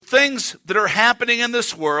things that are happening in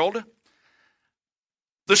this world,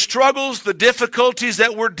 the struggles, the difficulties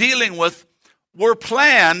that we're dealing with were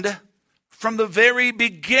planned from the very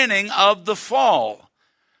beginning of the fall.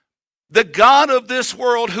 The God of this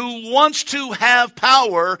world who wants to have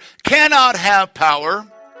power cannot have power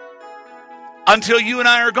until you and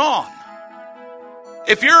I are gone.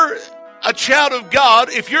 If you're a child of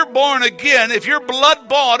God, if you're born again, if you're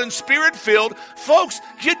blood-bought and spirit-filled, folks,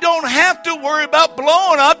 you don't have to worry about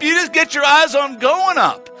blowing up. You just get your eyes on going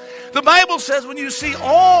up. The Bible says when you see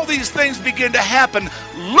all these things begin to happen,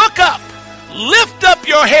 look up, lift up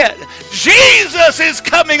your head. Jesus is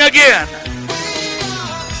coming again.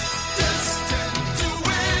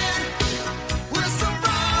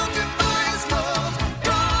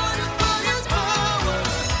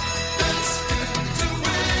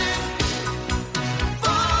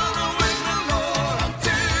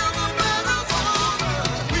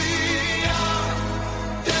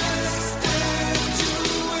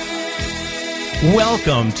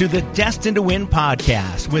 Welcome to the Destined to Win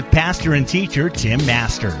podcast with pastor and teacher Tim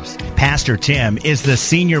Masters. Pastor Tim is the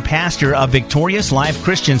senior pastor of Victorious Life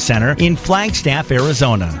Christian Center in Flagstaff,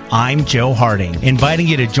 Arizona. I'm Joe Harding, inviting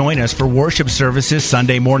you to join us for worship services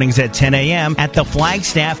Sunday mornings at 10 a.m. at the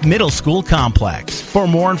Flagstaff Middle School Complex. For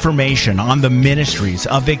more information on the ministries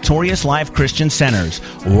of Victorious Life Christian Centers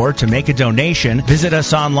or to make a donation, visit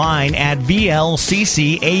us online at vlccaz.org.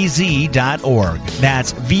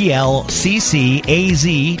 That's vlccaz.org.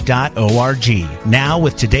 Now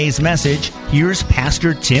with today's message, here's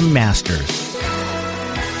Pastor Tim Masters.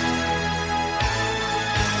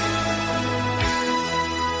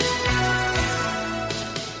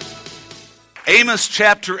 Amos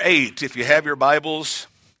chapter 8, if you have your Bibles,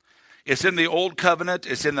 it's in the Old Covenant,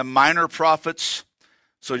 it's in the minor prophets,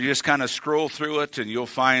 so you just kind of scroll through it and you'll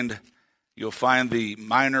find the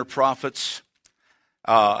minor prophets.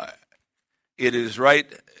 It is right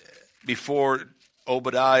before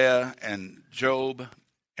Obadiah and Job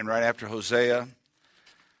and right after Hosea.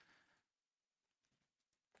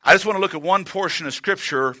 I just want to look at one portion of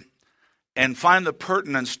Scripture and find the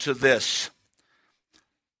pertinence to this.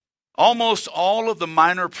 Almost all of the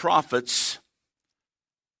minor prophets,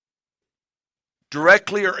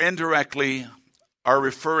 directly or indirectly, are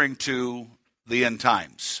referring to the end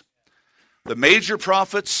times. The major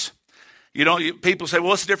prophets, people say, well,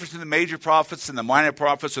 what's the difference between the major prophets and the minor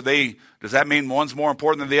prophets? Does that mean one's more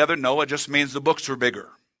important than the other? No, it just means the books are bigger.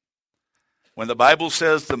 When the Bible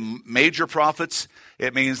says the major prophets,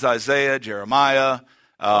 it means Isaiah, Jeremiah,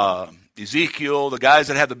 Ezekiel, the guys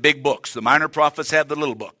that have the big books. The minor prophets have the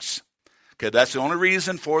little books. Okay, that's the only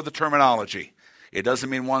reason for the terminology. It doesn't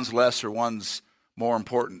mean one's less or one's more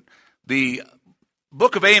important. The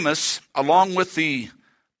book of Amos, along with the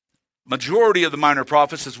majority of the minor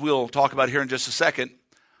prophets, as we'll talk about here in just a second,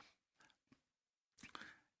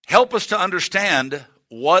 help us to understand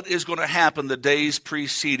what is going to happen the days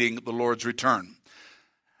preceding the Lord's return.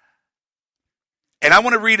 And I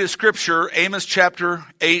want to read a scripture, Amos chapter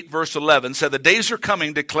 8, verse 11, said, "The days are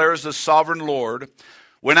coming, declares the sovereign Lord,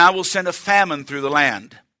 when I will send a famine through the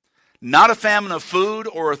land. Not a famine of food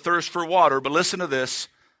or a thirst for water, but listen to this,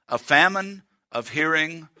 a famine of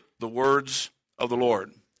hearing the words of the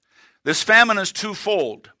Lord." This famine is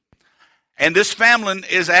twofold. And this famine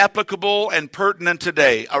is applicable and pertinent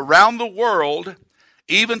today. Around the world,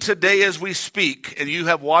 even today as we speak, and you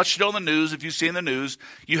have watched it on the news, if you've seen the news,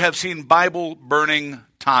 you have seen Bible burning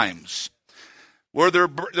times where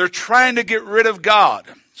they're trying to get rid of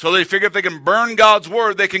God. So they figure if they can burn God's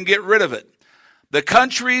word, they can get rid of it. The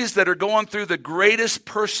countries that are going through the greatest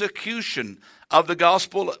persecution of the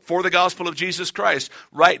gospel, for the gospel of Jesus Christ,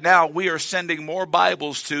 right now we are sending more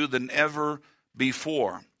Bibles to than ever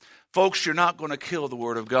before. Folks, you're not going to kill the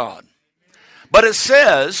word of God. But it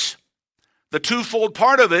says, the twofold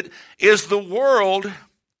part of it is the world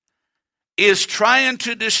is trying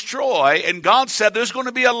to destroy, and God said there's going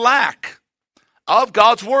to be a lack of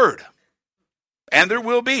God's word. And there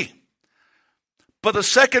will be. But the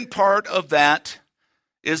second part of that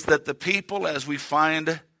is that the people, as we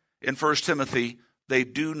find in 1 Timothy, they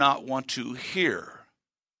do not want to hear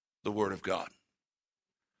the word of God.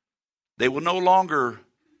 They will no longer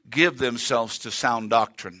give themselves to sound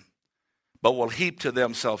doctrine, but will heap to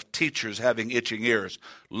themselves teachers having itching ears,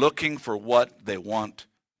 looking for what they want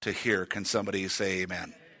to hear. Can somebody say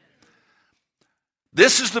amen?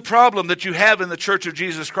 This is the problem that you have in the Church of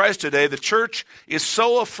Jesus Christ today. The church is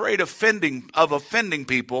so afraid of offending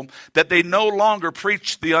people that they no longer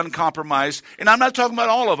preach the uncompromised. And I'm not talking about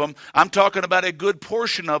all of them. I'm talking about a good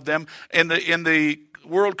portion of them in the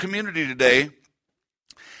world community today.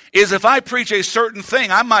 is if I preach a certain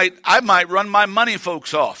thing, I might run my money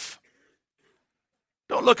folks off.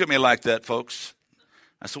 Don't look at me like that, folks.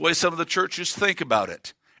 That's the way some of the churches think about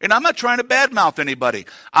it. And I'm not trying to badmouth anybody.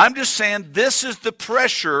 I'm just saying this is the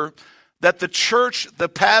pressure that the church, the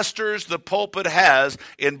pastors, the pulpit has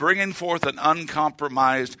in bringing forth an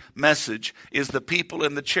uncompromised message, is the people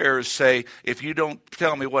in the chairs say, if you don't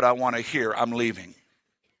tell me what I want to hear, I'm leaving.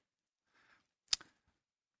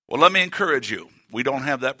 Well, let me encourage you. We don't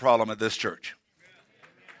have that problem at this church.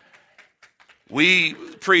 We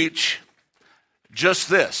preach just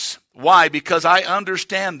this. Why? Because I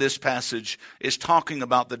understand this passage is talking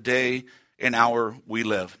about the day and hour we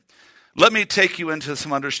live. Let me take you into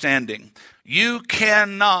some understanding. You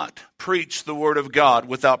cannot preach the Word of God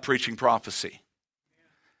without preaching prophecy.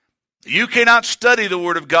 You cannot study the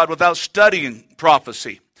Word of God without studying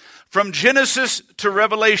prophecy. From Genesis to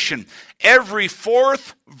Revelation, every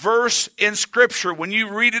fourth verse in Scripture, when you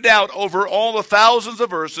read it out over all the thousands of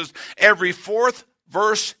verses, every fourth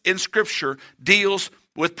verse in Scripture deals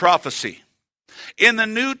with prophecy. In the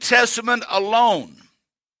New Testament alone,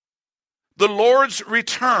 the Lord's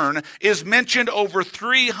return is mentioned over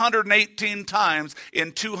 318 times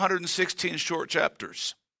in 216 short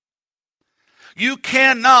chapters. You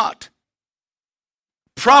cannot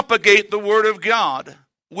propagate the Word of God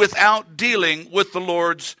without dealing with the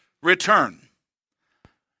Lord's return.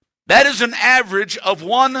 That is an average of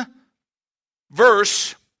one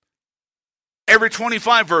verse every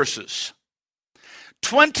 25 verses.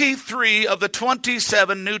 23 of the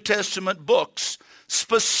 27 New Testament books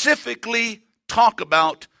specifically talk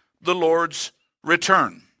about the Lord's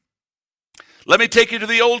return. Let me take you to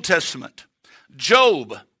the Old Testament.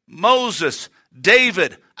 Job, Moses,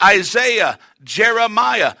 David, Isaiah,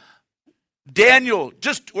 Jeremiah, Daniel,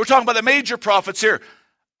 we're talking about the major prophets here.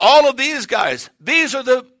 All of these guys, these are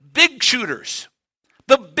the big shooters,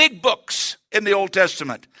 the big books in the Old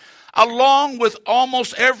Testament, along with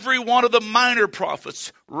almost every one of the minor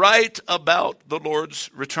prophets write about the Lord's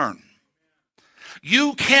return.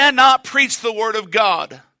 You cannot preach the Word of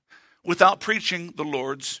God without preaching the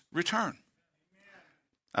Lord's return,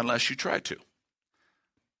 unless you try to.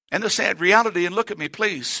 And the sad reality, and look at me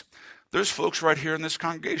please, there's folks right here in this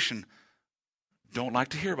congregation don't like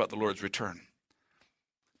to hear about the Lord's return.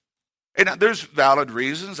 And there's valid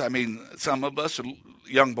reasons. I mean, some of us are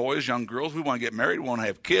young boys, young girls, we want to get married, we want to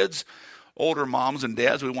have kids. Older moms and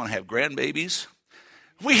dads, we want to have grandbabies.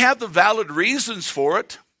 We have the valid reasons for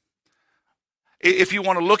it. If you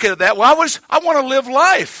want to look at it that way, I want to live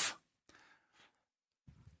life.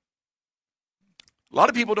 A lot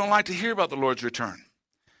of people don't like to hear about the Lord's return.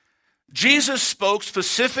 Jesus spoke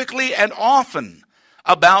specifically and often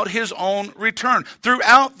about his own return.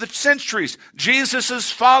 Throughout the centuries,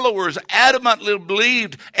 Jesus' followers adamantly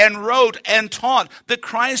believed and wrote and taught that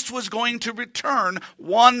Christ was going to return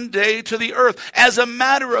one day to the earth. As a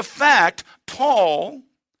matter of fact, Paul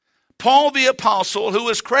the apostle, who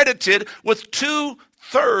is credited with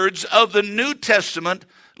 2/3 of the New Testament,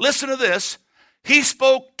 listen to this, he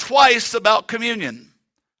spoke twice about communion.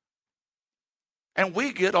 And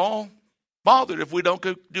we get all bothered if we don't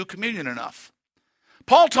do communion enough.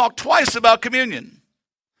 Paul talked twice about communion.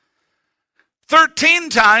 13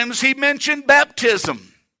 times he mentioned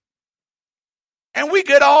baptism. And we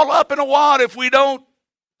get all up in a wad if we don't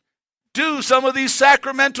do some of these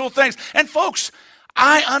sacramental things. And folks,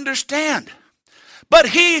 I understand. But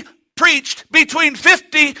he preached between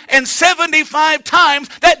 50 and 75 times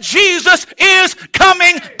that Jesus is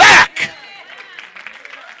coming back.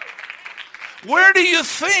 Where do you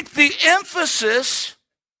think the emphasis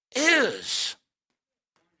is?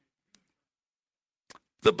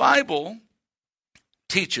 The Bible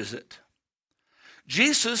teaches it.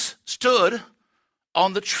 Jesus stood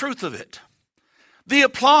on the truth of it. The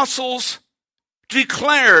apostles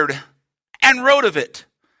declared and wrote of it.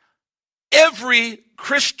 Every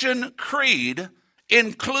Christian creed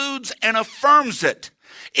includes and affirms it.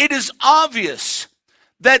 It is obvious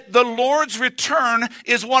that the Lord's return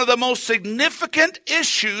is one of the most significant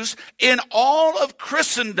issues in all of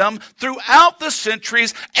Christendom throughout the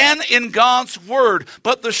centuries and in God's Word.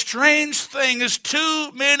 But the strange thing is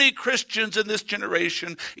too many Christians in this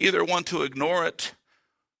generation either want to ignore it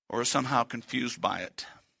or are somehow confused by it.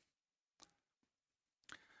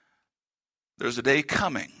 There's a day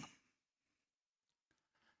coming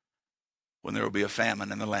when there will be a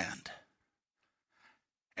famine in the land.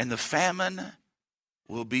 And the famine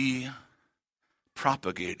will be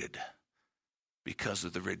propagated because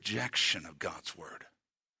of the rejection of God's Word,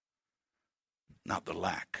 not the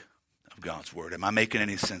lack of God's Word. Am I making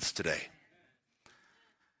any sense today?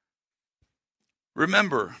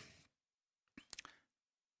 Remember,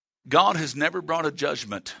 God has never brought a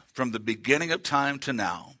judgment from the beginning of time to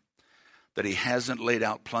now that he hasn't laid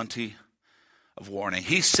out plenty of warning.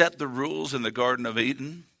 He set the rules in the Garden of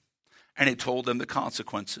Eden, and he told them the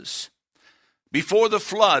consequences. Before the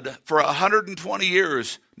flood, for 120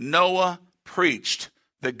 years, Noah preached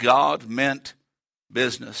that God meant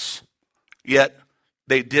business. Yet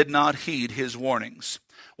they did not heed his warnings.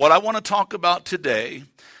 What I want to talk about today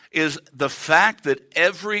is the fact that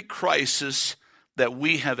every crisis that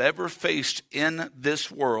we have ever faced in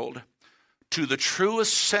this world, to the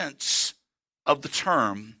truest sense of the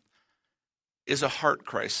term, is a heart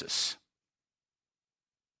crisis.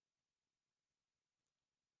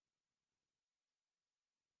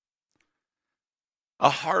 A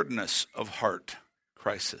hardness of heart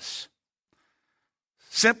crisis.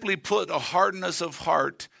 Simply put, a hardness of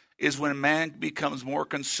heart is when man becomes more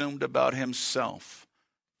consumed about himself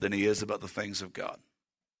than he is about the things of God.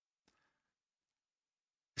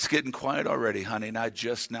 It's getting quiet already, honey, and I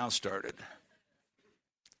just now started.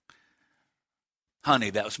 Honey,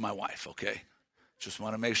 that was my wife, okay? Just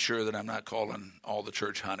want to make sure that I'm not calling all the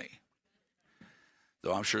church honey.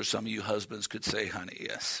 Though I'm sure some of you husbands could say honey,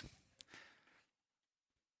 yes.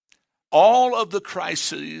 All of the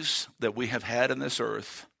crises that we have had in this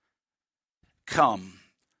earth come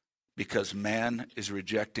because man is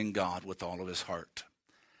rejecting God with all of his heart.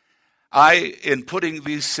 In putting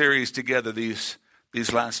these series together, these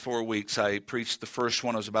last 4 weeks, I preached the first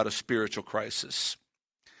one was about a spiritual crisis.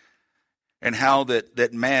 And how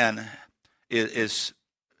that man is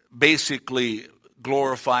basically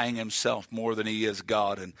glorifying himself more than he is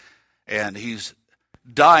God. And he's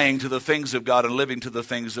dying to the things of God and living to the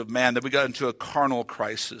things of man. Then we got into a carnal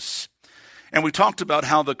crisis. And we talked about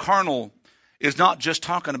how the carnal is not just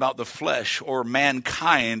talking about the flesh or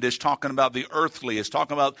mankind. It's talking about the earthly. It's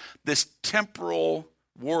talking about this temporal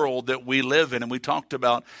world that we live in. And we talked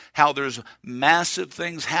about how there's massive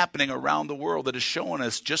things happening around the world that is showing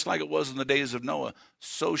us, just like it was in the days of Noah,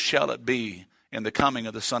 so shall it be in the coming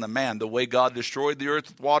of the Son of Man. The way God destroyed the earth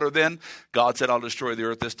with water then, God said, I'll destroy the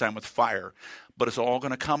earth this time with fire. But it's all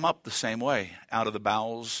going to come up the same way, out of the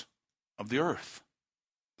bowels of the earth.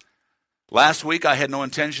 Last week, I had no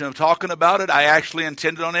intention of talking about it. I actually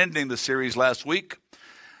intended on ending the series last week.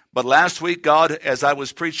 But last week, God, as I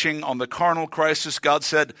was preaching on the carnal crisis, God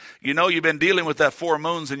said, you know, you've been dealing with that 4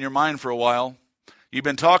 moons in your mind for a while. You've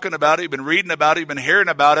been talking about it. You've been reading about it. You've been hearing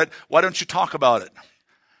about it. Why don't you talk about it?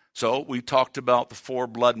 So we talked about the 4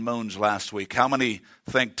 blood moons last week. How many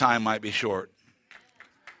think time might be short?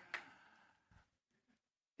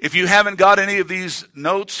 If you haven't got any of these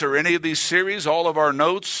notes or any of these series, all of our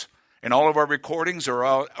notes and all of our recordings are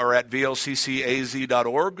at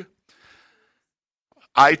vlccaz.org.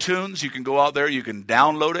 iTunes, you can go out there, you can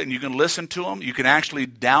download it, and you can listen to them. You can actually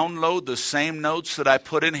download the same notes that I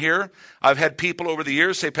put in here. I've had people over the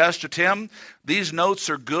years say, Pastor Tim, these notes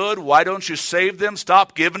are good. Why don't you save them?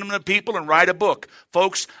 Stop giving them to people and write a book.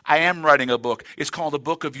 Folks, I am writing a book. It's called The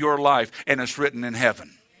Book of Your Life, and it's written in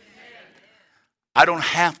heaven. I don't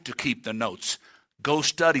have to keep the notes. Go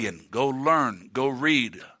studying, go learn, go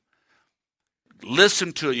read.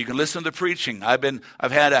 Listen to it. You can listen to the preaching. I've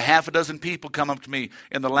had a half a dozen people come up to me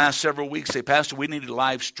in the last several weeks, say, Pastor, we need to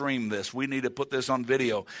live stream this. We need to put this on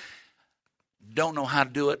video. Don't know how to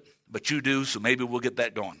do it, but you do, so maybe we'll get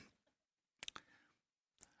that going.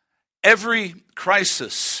 Every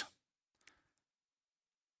crisis,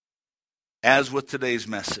 as with today's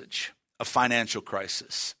message, a financial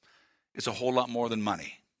crisis, is a whole lot more than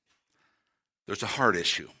money. There's a heart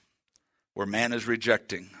issue where man is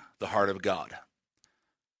rejecting the heart of God.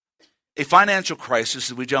 A financial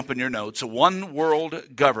crisis, as we jump in your notes, a one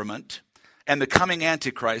world government and the coming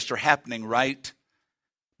Antichrist are happening right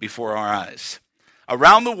before our eyes.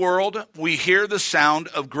 Around the world, we hear the sound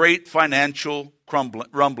of great financial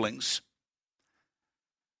rumblings.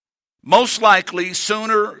 Most likely,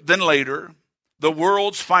 sooner than later, the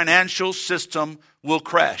world's financial system will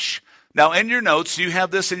crash. Now, in your notes, do you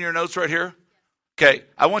have this in your notes right here? Okay,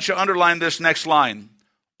 I want you to underline this next line.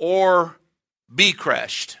 Or be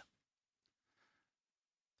crashed.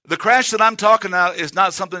 The crash that I'm talking about is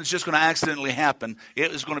not something that's just going to accidentally happen.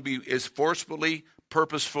 It is going to be forcefully,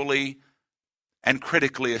 purposefully, and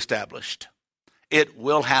critically established. It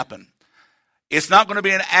will happen. It's not going to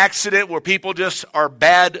be an accident where people just are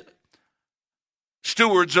bad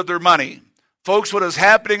stewards of their money. Folks, what is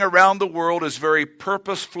happening around the world is very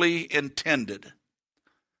purposefully intended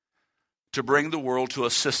to bring the world to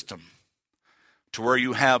a system to where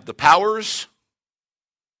you have the powers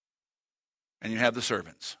and you have the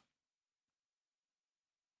servants.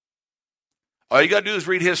 All you got to do is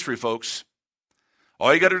read history, folks.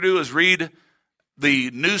 All you got to do is read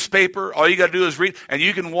the newspaper. All you got to do is read, and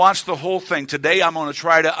you can watch the whole thing. Today I'm going to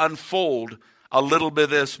try to unfold a little bit of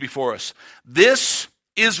this before us. This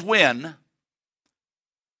is when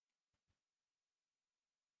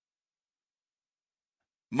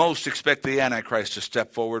most expect the Antichrist to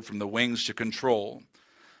step forward from the wings to control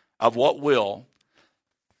of what will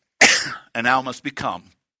and now must become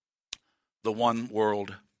the one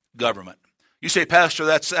world government. You say, Pastor,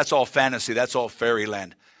 that's all fantasy. That's all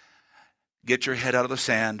fairyland. Get your head out of the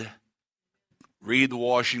sand. Read the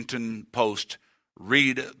Washington Post.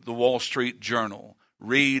 Read the Wall Street Journal.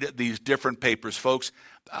 Read these different papers, folks.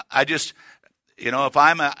 I just, if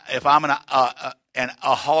I'm an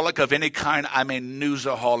aholic of any kind, I'm a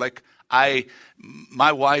newsaholic.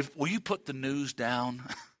 My wife, will you put the news down?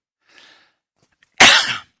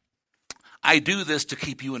 I do this to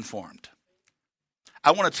keep you informed.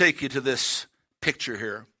 I want to take you to this picture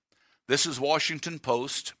here. This is Washington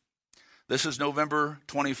Post. This is November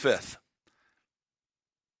 25th.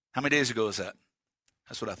 How many days ago is that?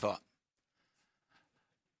 That's what I thought.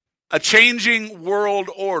 A changing world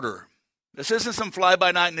order. This isn't some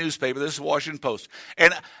fly-by-night newspaper. This is Washington Post.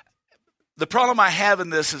 And the problem I have in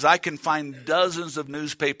this is I can find dozens of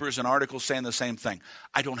newspapers and articles saying the same thing.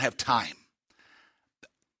 I don't have time.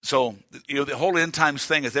 So, the whole end times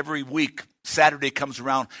thing is every week, Saturday comes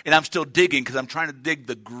around, and I'm still digging because I'm trying to dig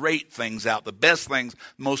the great things out, the best things,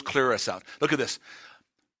 most clearest out. Look at this.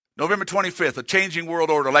 November 25th, a changing world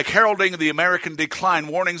order, like heralding the American decline,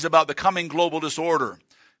 warnings about the coming global disorder.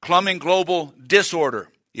 Coming global disorder.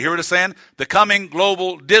 You hear what it's saying? The coming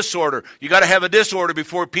global disorder. You got to have a disorder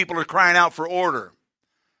before people are crying out for order.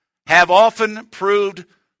 Have often proved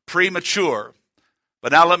premature.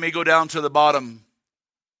 But now let me go down to the bottom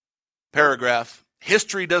paragraph.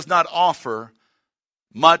 History does not offer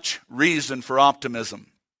much reason for optimism.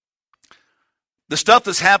 The stuff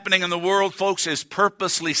that's happening in the world, folks, is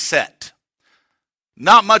purposely set.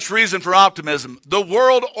 Not much reason for optimism. The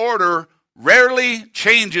world order rarely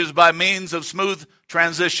changes by means of smooth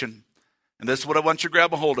transition. And this is what I want you to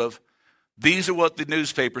grab a hold of. These are what the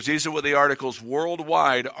newspapers, these are what the articles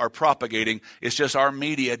worldwide are propagating. It's just our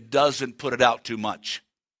media doesn't put it out too much.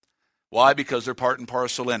 Why? Because they're part and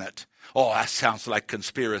parcel in it. Oh, that sounds like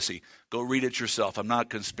conspiracy. Go read it yourself. I'm not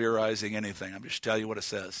conspirizing anything. I'm just telling you what it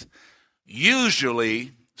says.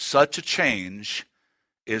 Usually, such a change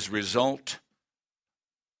is result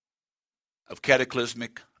of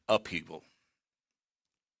cataclysmic upheaval.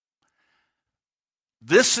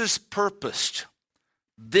 This is purposed.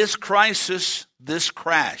 This crisis, this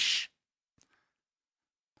crash.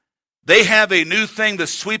 They have a new thing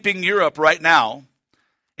that's sweeping Europe right now,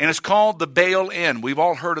 and it's called the bail-in. We've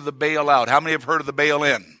all heard of the bail-out. How many have heard of the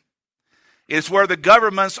bail-in? It's where the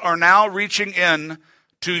governments are now reaching in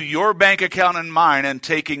to your bank account and mine and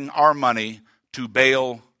taking our money to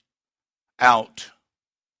bail out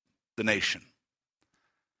the nation.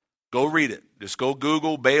 Go read it. Just go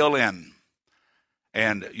Google bail-in,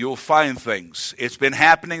 and you'll find things. It's been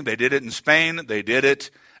happening. They did it in Spain. They did it.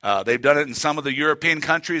 They've done it in some of the European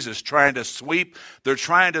countries. It's trying to sweep. They're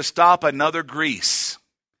trying to stop another Greece.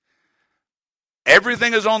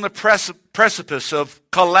 Everything is on the precipice of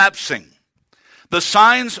collapsing. The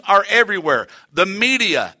signs are everywhere. The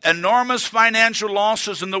media, enormous financial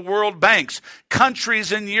losses in the world banks,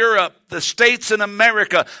 countries in Europe, the states in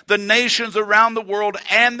America, the nations around the world,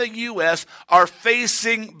 and the U.S. are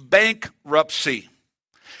facing bankruptcy.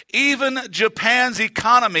 Even Japan's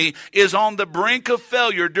economy is on the brink of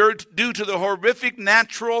failure due to the horrific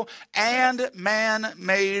natural and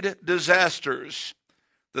man-made disasters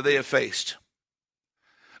that they have faced.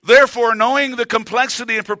 Therefore, knowing the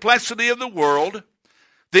complexity and perplexity of the world,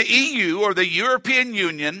 the EU, or the European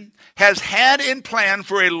Union, has had in plan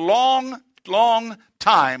for a long, long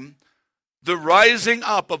time the rising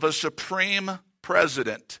up of a supreme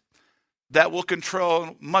president that will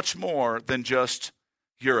control much more than just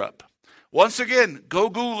Europe. Once again, go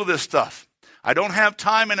Google this stuff. I don't have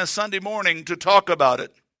time in a Sunday morning to talk about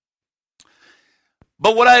it.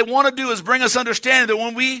 But what I want to do is bring us understanding that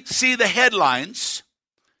when we see the headlines,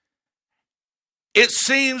 it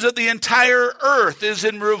seems that the entire earth is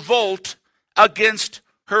in revolt against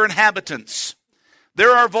her inhabitants.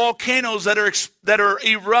 There are volcanoes that are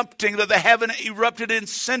erupting that they haven't erupted in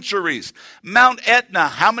centuries. Mount Etna,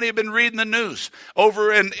 how many have been reading the news?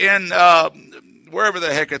 Over in wherever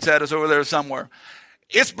the heck it's at, it's over there somewhere.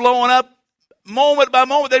 It's blowing up moment by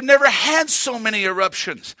moment. They've never had so many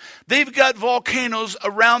eruptions. They've got volcanoes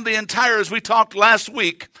around the entire, as we talked last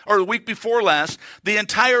week, or the week before last, the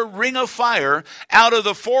entire ring of fire. Out of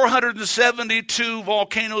the 472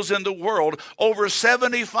 volcanoes in the world, over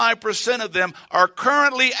 75% of them are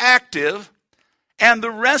currently active, and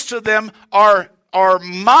the rest of them are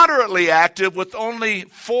moderately active, with only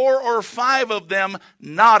 4 or 5 of them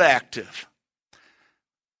not active.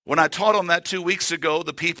 When I taught on that 2 weeks ago,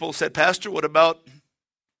 the people said, Pastor, what about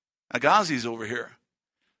Agassiz over here?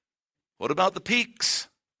 What about the peaks?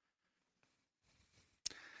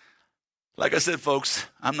 Like I said, folks,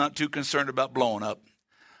 I'm not too concerned about blowing up.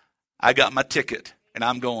 I got my ticket, and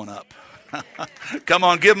I'm going up. Come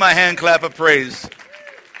on, give my hand clap of praise.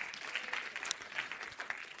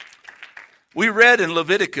 We read in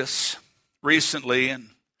Leviticus recently in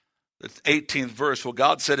the 18th verse, well,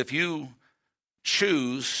 God said, if you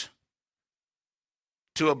choose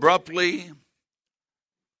to abruptly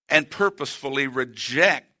and purposefully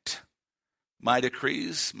reject my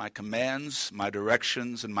decrees, my commands, my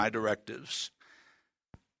directions, and my directives,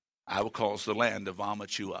 I will cause the land to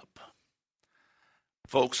vomit you up.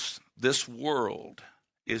 Folks, this world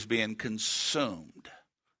is being consumed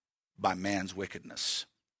by man's wickedness.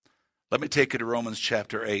 Let me take you to Romans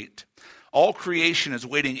chapter 8. All creation is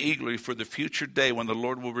waiting eagerly for the future day when the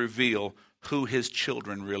Lord will reveal who his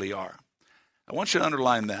children really are. I want you to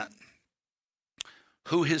underline that.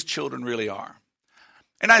 Who his children really are.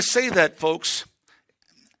 And I say that, folks,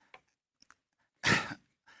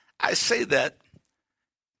 I say that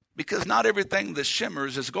because not everything that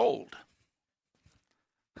shimmers is gold.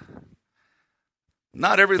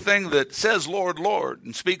 Not everything that says, Lord, Lord,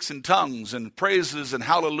 and speaks in tongues and praises and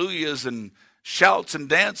hallelujahs and shouts and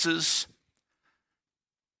dances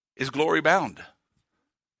is glory bound.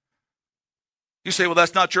 You say, well,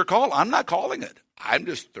 that's not your call. I'm not calling it. I'm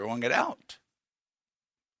just throwing it out.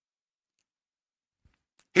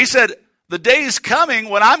 He said, the day's coming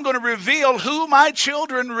when I'm going to reveal who my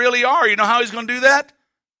children really are. You know how he's going to do that?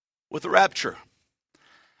 With the rapture.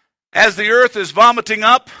 As the earth is vomiting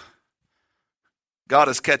up, God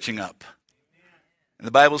is catching up. And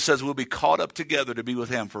the Bible says we'll be caught up together to be with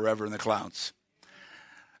him forever in the clouds.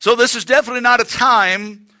 So this is definitely not a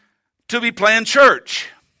time to be playing church.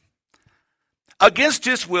 Against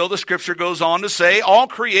his will, the scripture goes on to say, all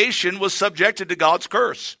creation was subjected to God's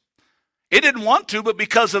curse. It didn't want to, but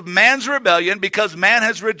because of man's rebellion, because man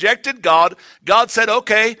has rejected God, God said,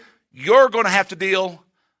 okay, you're going to have to deal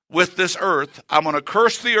with this earth. I'm going to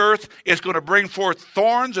curse the earth. It's going to bring forth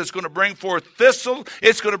thorns. It's going to bring forth thistle.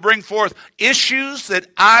 It's going to bring forth issues that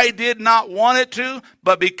I did not want it to,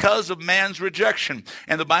 but because of man's rejection.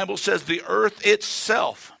 And the Bible says the earth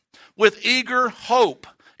itself, with eager hope,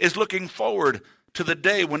 is looking forward to the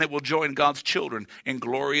day when it will join God's children in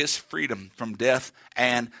glorious freedom from death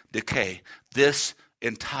and decay. This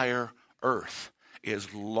entire earth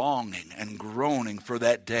is longing and groaning for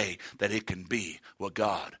that day that it can be what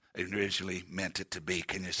God originally meant it to be.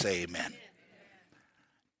 Can you say amen?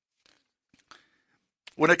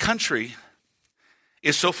 When a country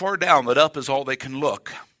is so far down that up is all they can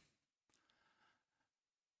look,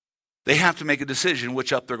 they have to make a decision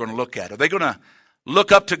which up they're going to look at. Are they going to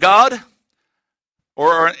look up to God?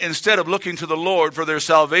 Or instead of looking to the Lord for their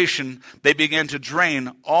salvation, they begin to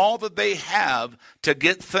drain all that they have to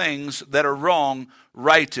get things that are wrong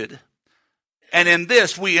righted. And in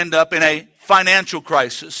this, we end up in a financial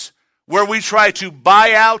crisis where we try to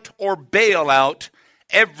buy out or bail out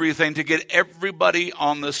everything to get everybody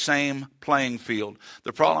on the same playing field.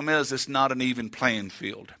 The problem is it's not an even playing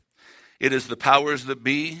field. It is the powers that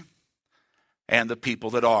be and the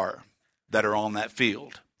people that are on that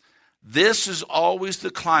field. This is always the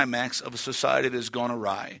climax of a society that has gone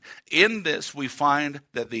awry. In this, we find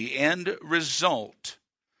that the end result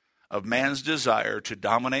of man's desire to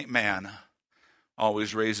dominate man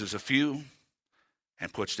always raises a few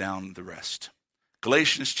and puts down the rest.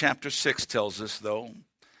 Galatians chapter 6 tells us, though,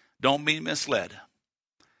 don't be misled.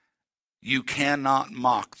 You cannot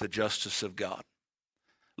mock the justice of God.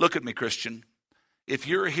 Look at me, Christian. If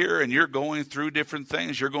you're here and you're going through different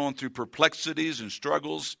things, you're going through perplexities and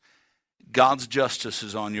struggles, God's justice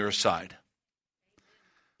is on your side.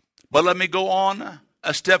 But let me go on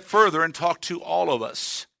a step further and talk to all of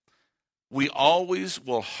us. We always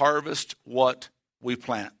will harvest what we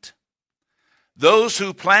plant. Those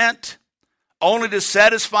who plant only to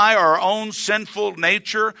satisfy our own sinful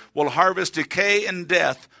nature will harvest decay and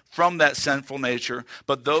death from that sinful nature.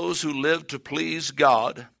 But those who live to please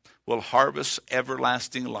God will harvest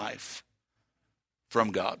everlasting life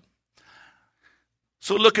from God.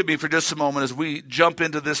 So look at me for just a moment as we jump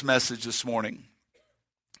into this message this morning.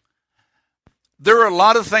 There are a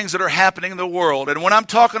lot of things that are happening in the world. And when I'm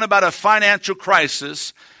talking about a financial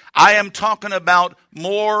crisis, I am talking about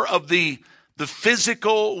more of the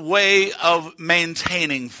physical way of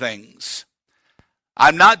maintaining things.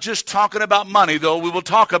 I'm not just talking about money, though we will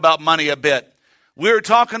talk about money a bit. We're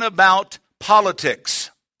talking about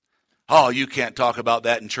politics. Oh, you can't talk about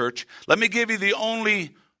that in church. Let me give you the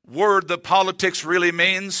only word that politics really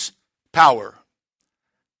means: power.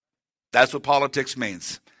 That's what politics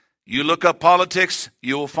means. You look up politics,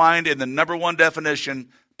 you will find in the number one definition,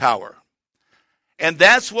 power. And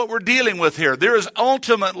that's what we're dealing with here. There is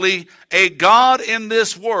ultimately a God in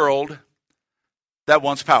this world that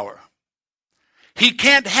wants power. He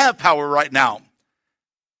can't have power right now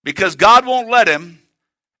because God won't let him,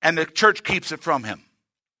 and the church keeps it from him.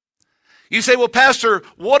 You say, well, Pastor,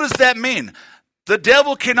 what does that mean? The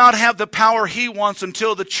devil cannot have the power he wants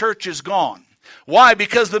until the church is gone. Why?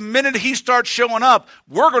 Because the minute he starts showing up,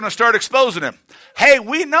 we're going to start exposing him. Hey,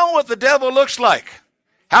 we know what the devil looks like.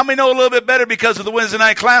 How many know a little bit better because of the Wednesday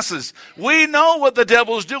night classes? We know what the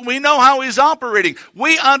devil's doing. We know how he's operating.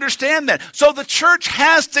 We understand that. So the church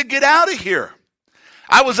has to get out of here.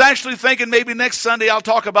 I was actually thinking maybe next Sunday I'll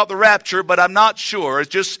talk about the rapture, but I'm not sure.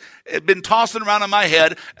 It's been tossing around in my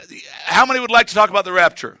head. How many would like to talk about the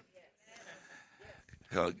rapture?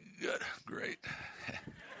 Oh, good. Great.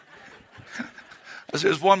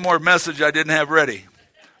 There's one more message I didn't have ready.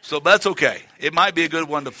 So that's okay. It might be a good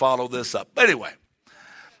one to follow this up. But anyway.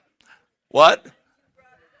 What?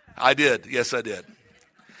 I did. Yes, I did.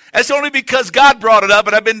 That's only because God brought it up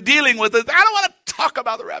and I've been dealing with it. I don't want to talk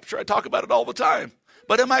about the rapture. I talk about it all the time.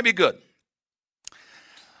 But it might be good.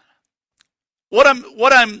 What I'm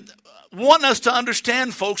wanting us to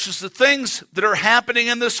understand, folks, is the things that are happening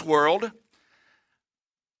in this world,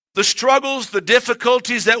 the struggles, the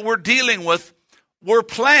difficulties that we're dealing with, were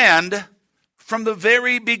planned from the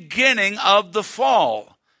very beginning of the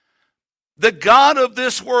fall. The God of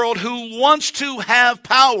this world who wants to have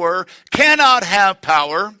power cannot have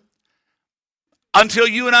power until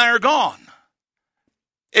you and I are gone.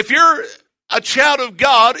 If you're a child of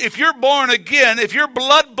God, if you're born again, if you're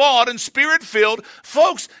blood-bought and spirit-filled,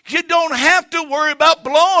 folks, you don't have to worry about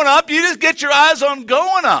blowing up. You just get your eyes on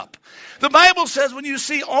going up. The Bible says when you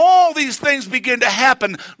see all these things begin to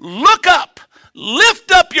happen, look up.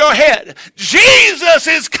 Lift up your head. Jesus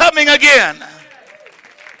is coming again.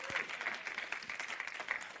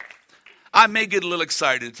 I may get a little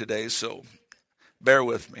excited today, so bear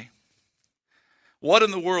with me. What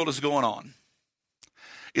in the world is going on?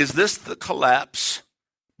 Is this the collapse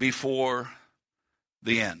before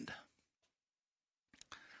the end?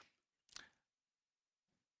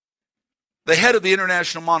 The head of the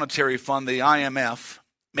International Monetary Fund, the IMF,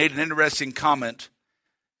 made an interesting comment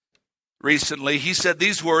recently. He said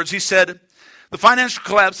these words. He said, the financial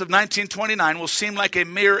collapse of 1929 will seem like a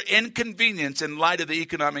mere inconvenience in light of the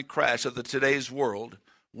economic crash that today's world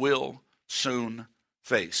will soon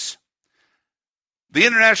face. The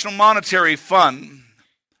International Monetary Fund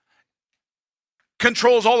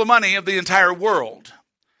controls all the money of the entire world.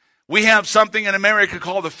 We have something in America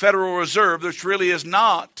called the Federal Reserve, which really is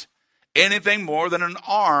not anything more than an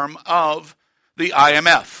arm of the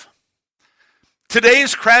IMF.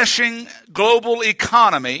 Today's crashing global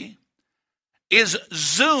economy is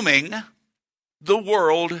zooming the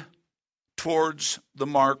world towards the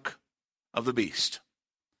mark of the beast.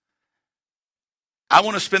 I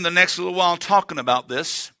want to spend the next little while talking about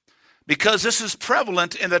this because this is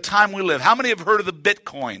prevalent in the time we live. How many have heard of the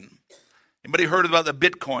Bitcoin? Anybody heard about the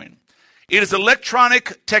Bitcoin? It is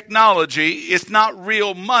electronic technology. It's not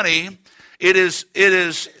real money. It is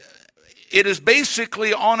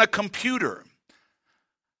basically on a computer.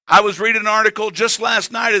 I was reading an article just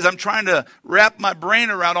last night as I'm trying to wrap my brain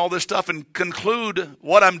around all this stuff and conclude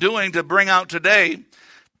what I'm doing to bring out today.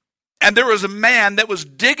 And there was a man that was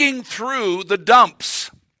digging through the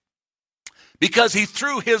dumps because he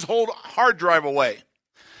threw his whole hard drive away.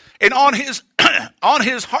 And on his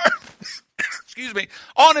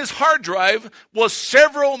hard drive was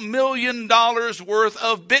several $1 million worth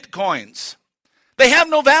of Bitcoins. They have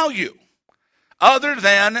no value other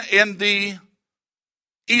than in the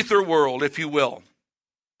ether world, if you will.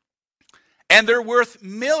 And they're worth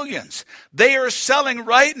millions. They are selling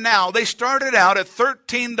right now. They started out at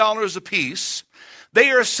 $13 a piece.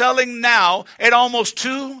 They are selling now at almost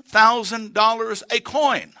 $2,000 a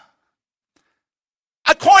coin.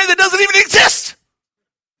 A coin that doesn't even exist.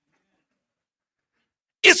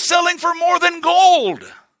 It's selling for more than gold.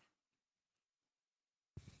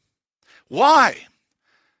 Why?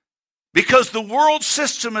 Because the world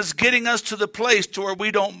system is getting us to the place to where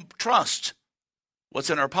we don't trust what's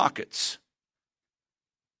in our pockets,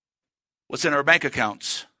 what's in our bank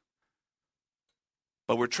accounts,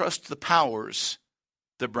 but we trust the powers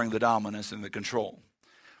that bring the dominance and the control.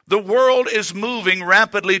 The world is moving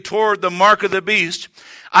rapidly toward the mark of the beast.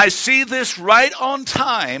 I see this right on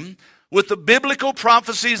time with the biblical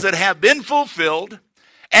prophecies that have been fulfilled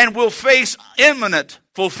and will face imminent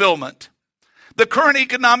fulfillment. The current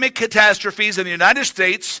economic catastrophes in the United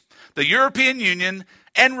States, the European Union,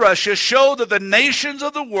 and Russia show that the nations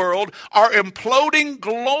of the world are imploding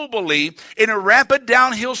globally in a rapid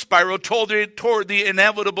downhill spiral toward the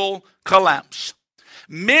inevitable collapse.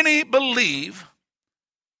 Many believe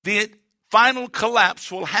the final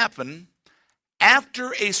collapse will happen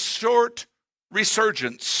after a short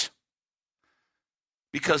resurgence,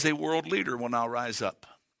 because a world leader will now rise up.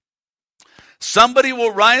 Somebody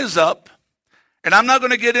will rise up, and I'm not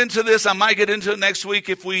going to get into this. I might get into it next week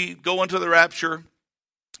if we go into the rapture.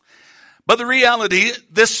 But the reality,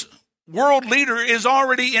 this world leader is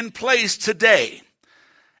already in place today.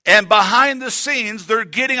 And behind the scenes, they're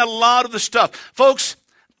getting a lot of the stuff. Folks,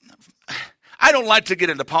 I don't like to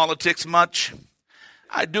get into politics much.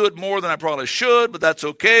 I do it more than I probably should, but that's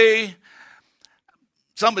okay.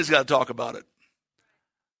 Somebody's got to talk about it.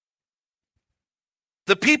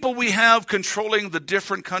 The people we have controlling the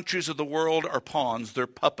different countries of the world are pawns. They're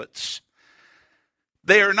puppets.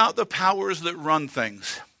 They are not the powers that run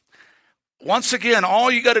things. Once again, all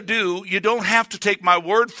you got to do, you don't have to take my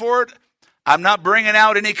word for it. I'm not bringing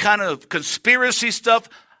out any kind of conspiracy stuff.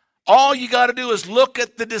 All you got to do is look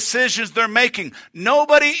at the decisions they're making.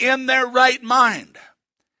 Nobody in their right mind.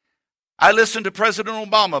 I listened to President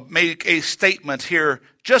Obama make a statement here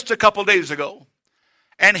just a couple days ago.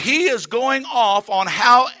 And he is going off on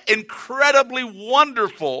how incredibly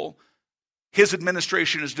wonderful his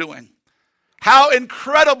administration is doing. How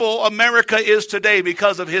incredible America is today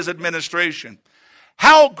because of his administration.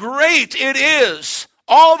 How great it is.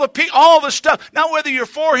 All the stuff. Now, whether you're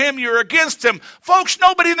for him, you're against him. Folks,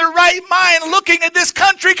 nobody in their right mind looking at this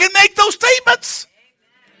country can make those statements.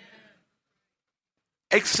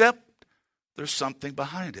 Except there's something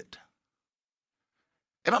behind it.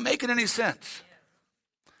 Am I making any sense?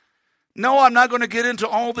 No, I'm not going to get into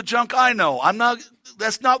all the junk I know.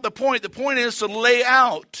 That's not the point. The point is to lay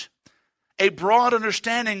out a broad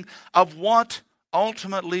understanding of what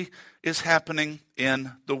ultimately is happening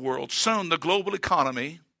in the world. Soon the global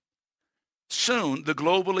economy,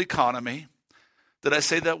 did I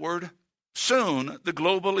say that word? Soon the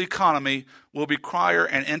global economy will require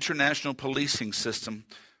an international policing system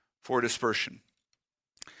for dispersion.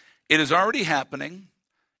 It is already happening.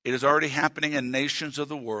 It is already happening in nations of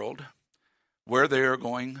the world where they are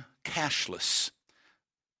going cashless.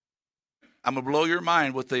 I'm going to blow your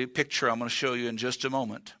mind with the picture I'm going to show you in just a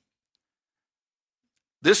moment.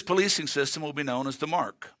 This policing system will be known as the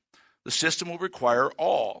mark. The system will require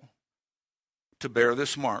all to bear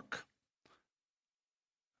this mark.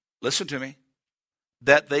 Listen to me.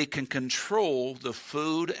 That they can control the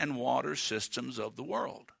food and water systems of the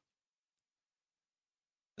world.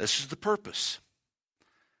 This is the purpose.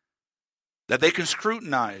 That they can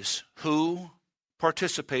scrutinize who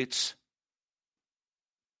participates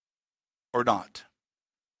or not.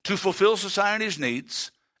 To fulfill society's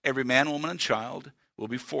needs, every man, woman, and child will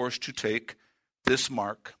be forced to take this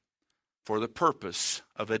mark for the purpose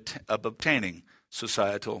of obtaining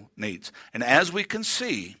societal needs. And as we can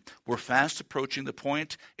see, we're fast approaching the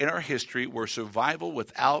point in our history where survival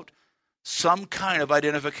without some kind of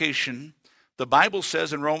identification, the Bible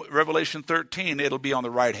says in Revelation 13, it'll be on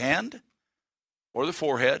the right hand or the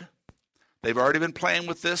forehead. They've already been playing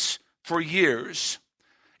with this for years.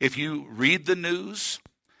 If you read the news,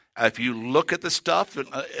 if you look at the stuff,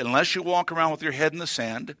 unless you walk around with your head in the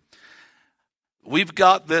sand, we've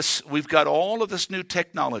got all of this new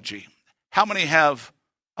technology. How many have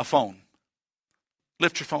a phone?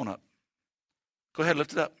 Lift your phone up. Go ahead,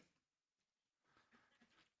 lift it up.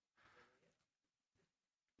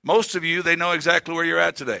 Most of you, they know exactly where you're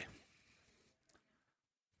at today.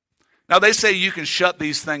 Now, they say you can shut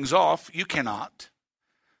these things off. You cannot.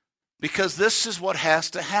 Because this is what has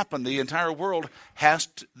to happen. The entire world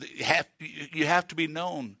you have to be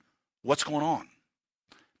known what's going on.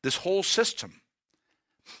 This whole system.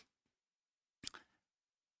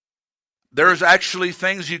 There's actually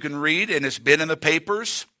things you can read, and it's been in the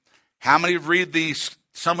papers. How many read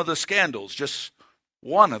some of the scandals? Just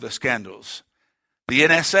one of the scandals. The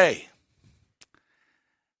NSA.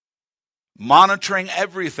 Monitoring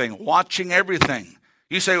everything, watching everything.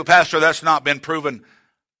 You say, well, Pastor, that's not been proven.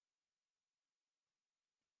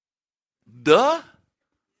 Duh.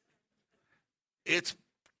 It's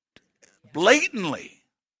blatantly.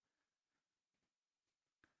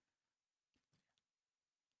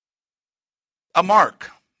 A mark.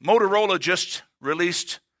 Motorola just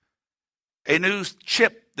released a new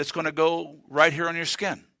chip that's going to go right here on your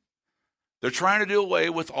skin. They're trying to do away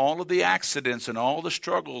with all of the accidents and all the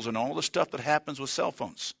struggles and all the stuff that happens with cell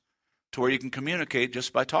phones to where you can communicate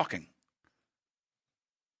just by talking.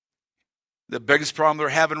 The biggest problem they're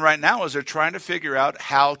having right now is they're trying to figure out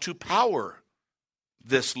how to power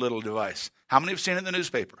this little device. How many have seen it in the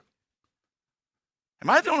newspaper? Am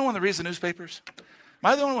I the only one that reads the newspapers? Am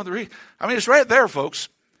I the only one that reads? I mean, it's right there, folks.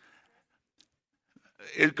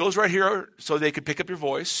 It goes right here so they can pick up your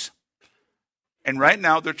voice. And right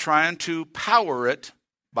now they're trying to power it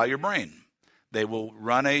by your brain. They will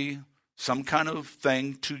run some kind of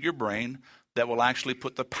thing to your brain that will actually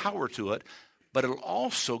put the power to it. But it'll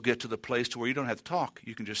also get to the place to where you don't have to talk.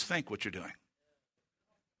 You can just think what you're doing.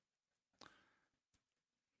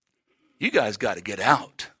 You guys got to get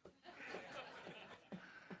out.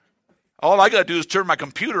 All I got to do is turn my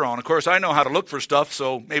computer on. Of course, I know how to look for stuff,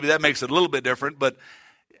 so maybe that makes it a little bit different. But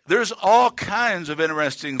there's all kinds of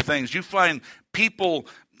interesting things. You find people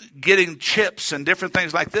getting chips and different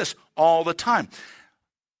things like this all the time.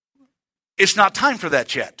 It's not time for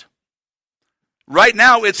that yet. Right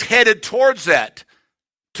now, it's headed towards that,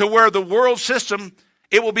 to where the world system,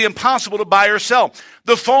 it will be impossible to buy or sell.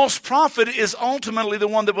 The false prophet is ultimately the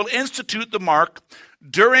one that will institute the mark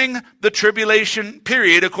during the tribulation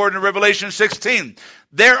period, according to Revelation 16.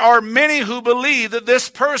 There are many who believe that this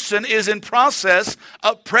person is in process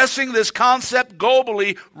of pressing this concept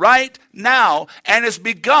globally right now, and it's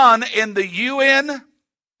begun in the UN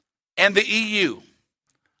and the EU.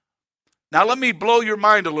 Now, let me blow your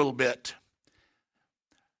mind a little bit.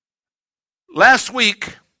 Last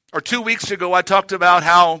week, or 2 weeks ago, I talked about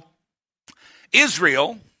how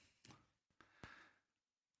Israel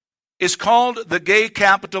is called the gay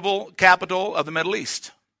capital of the Middle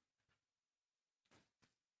East.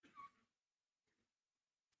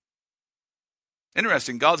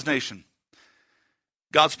 Interesting. God's nation,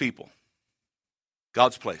 God's people,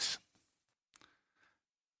 God's place.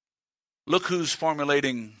 Look who's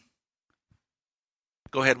formulating.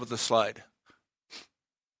 Go ahead with the slide.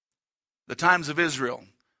 The times of Israel.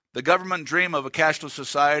 The government dream of a cashless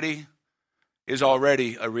society is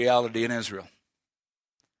already a reality in Israel.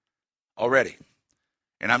 Already.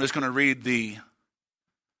 And I'm just going to read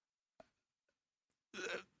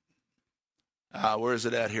where is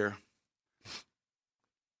it at here?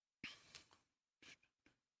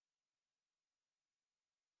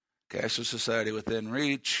 Cashless society within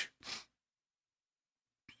reach.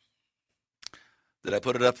 Did I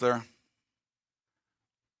put it up there?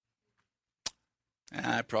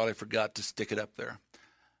 I probably forgot to stick it up there.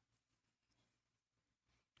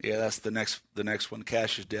 Yeah, that's the next one.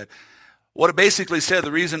 Cash is dead. What it basically said,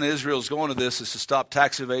 the reason Israel's going to this is to stop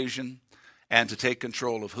tax evasion and to take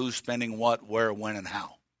control of who's spending what, where, when, and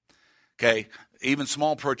how. Okay, even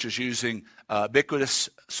small purchase using ubiquitous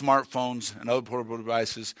smartphones and other portable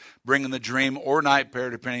devices, bringing the dream or nightmare,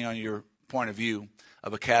 depending on your point of view,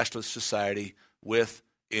 of a cashless society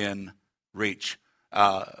within reach.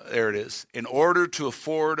 There it is. In order to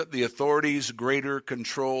afford the authorities greater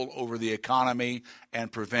control over the economy and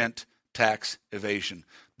prevent tax evasion.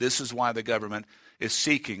 This is why the government is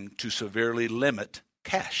seeking to severely limit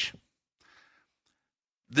cash.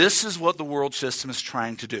 This is what the world system is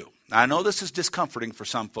trying to do. Now, I know this is discomforting for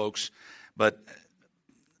some folks, but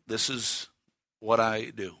this is what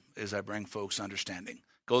I do, is I bring folks understanding.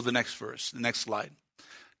 Go to the next verse, the next slide.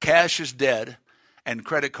 Cash is dead, and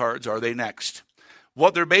credit cards, are they next?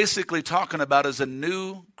 What they're basically talking about is a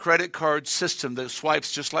new credit card system that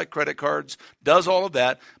swipes just like credit cards, does all of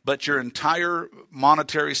that, but your entire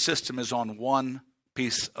monetary system is on one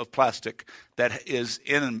piece of plastic that is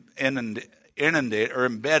inundated or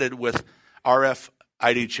embedded with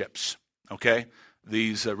RFID chips, okay?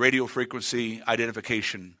 These radio frequency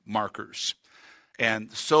identification markers.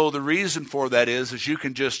 And so the reason for that is you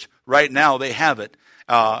can just, right now they have it.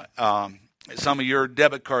 Some of your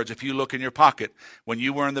debit cards, if you look in your pocket, when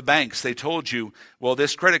you were in the banks, they told you, well,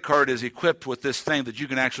 this credit card is equipped with this thing that you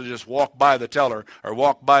can actually just walk by the teller or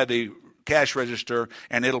walk by the cash register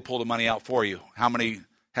and it'll pull the money out for you. How many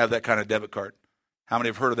have that kind of debit card? How many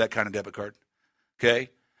have heard of that kind of debit card? Okay.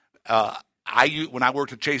 When I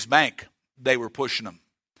worked at Chase Bank, they were pushing them.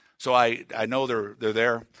 So I know they're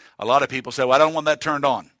there. A lot of people say, well, I don't want that turned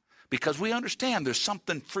on, because we understand there's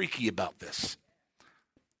something freaky about this.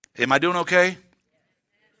 Am I doing okay?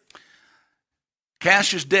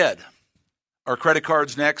 Cash is dead. Are credit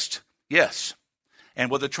cards next? Yes.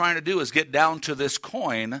 And what they're trying to do is get down to this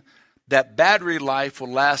coin that battery life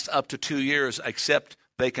will last up to 2 years, except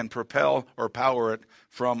they can propel or power it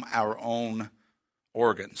from our own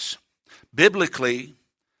organs. Biblically,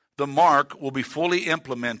 the mark will be fully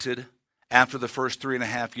implemented after the first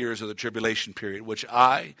 3.5 years of the tribulation period, which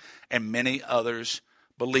I and many others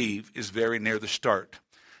believe is very near the start.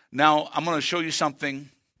 Now, I'm going to show you something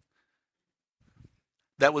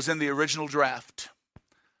that was in the original draft.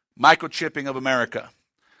 microchipping of America.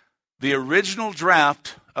 The original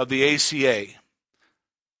draft of the ACA.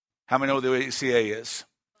 How many know what the ACA is?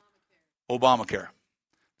 Obamacare.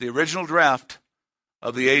 The original draft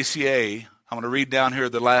of the ACA, I'm going to read down here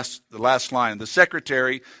the last line. The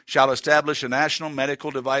Secretary shall establish a national medical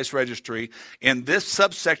device registry, in this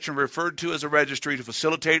subsection referred to as a registry, to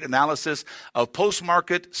facilitate analysis of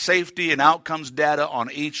post-market safety and outcomes data on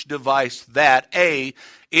each device that A,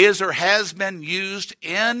 is or has been used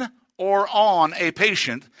in or on a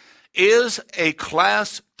patient, is a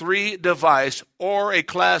Class 3 device or a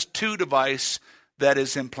Class 2 device that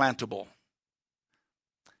is implantable.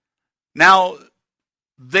 Now,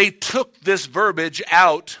 they took this verbiage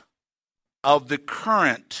out of the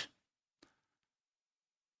current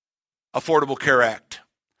Affordable Care Act.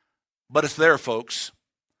 But it's there, folks.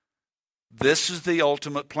 This is the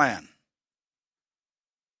ultimate plan.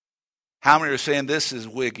 How many are saying this is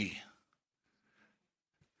wiggy?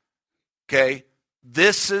 Okay?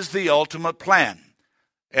 This is the ultimate plan.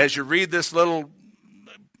 As you read this little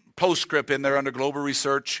postscript in there under global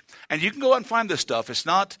research, and you can go out and find this stuff.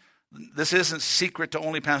 This isn't secret to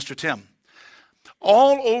only Pastor Tim.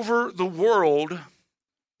 All over the world,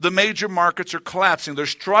 the major markets are collapsing. They're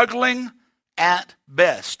struggling at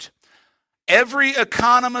best. Every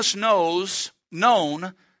economist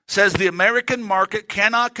known says the American market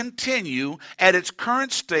cannot continue at its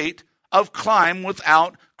current state of climb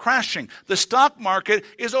without crashing. The stock market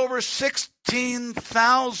is over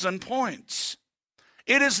 16,000 points.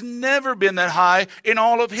 It has never been that high in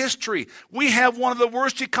all of history. We have one of the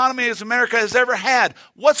worst economies America has ever had.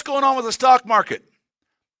 What's going on with the stock market?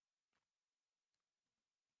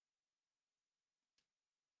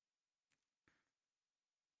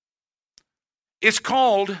 It's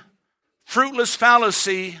called fruitless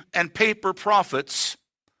fallacy and paper profits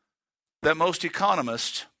that most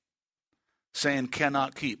economists saying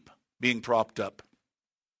cannot keep being propped up.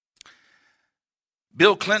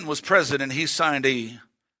 Bill Clinton was president. He signed a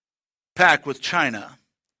pact with China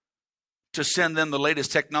to send them the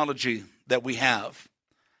latest technology that we have.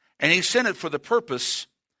 And he sent it for the purpose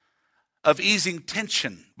of easing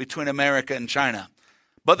tension between America and China.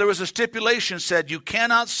 But there was a stipulation said you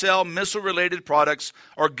cannot sell missile-related products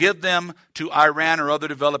or give them to Iran or other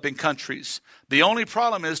developing countries. The only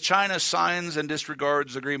problem is China signs and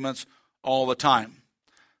disregards agreements all the time.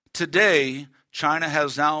 Today, China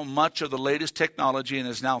has now much of the latest technology and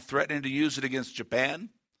is now threatening to use it against Japan,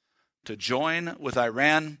 to join with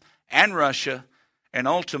Iran and Russia, and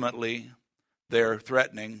ultimately they're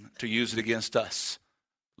threatening to use it against us.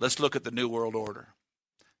 Let's look at the New World Order.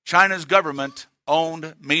 China's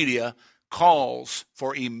government-owned media calls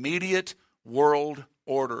for immediate world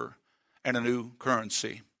order and a new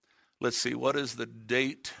currency. Let's see, what is the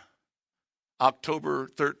date? October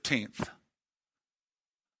 13th.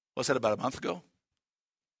 What's that, about a month ago?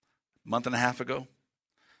 A month and a half ago?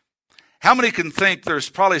 How many can think there's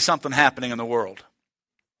probably something happening in the world?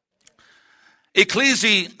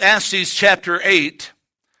 Ecclesiastes chapter 8.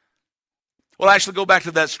 Well, actually, go back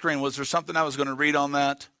to that screen. Was there something I was going to read on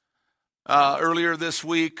that? Earlier this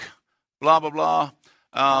week, blah, blah, blah.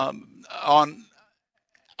 On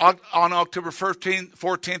October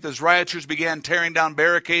 14th, as rioters began tearing down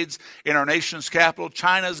barricades in our nation's capital,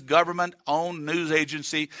 China's government-owned news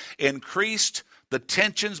agency increased the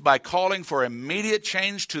tensions by calling for immediate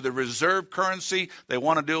change to the reserve currency. They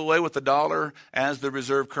want to do away with the dollar as the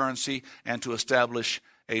reserve currency and to establish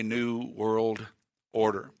a new world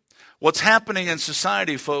order. What's happening in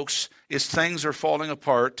society, folks, is things are falling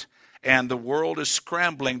apart and the world is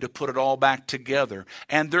scrambling to put it all back together.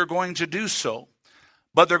 And they're going to do so.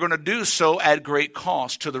 But they're going to do so at great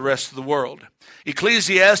cost to the rest of the world.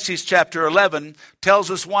 Ecclesiastes chapter 11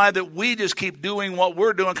 tells us why that we just keep doing what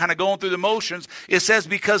we're doing, kind of going through the motions. It says,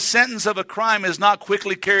 because sentence of a crime is not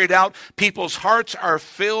quickly carried out, people's hearts are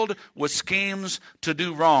filled with schemes to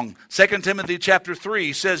do wrong. 2 Timothy chapter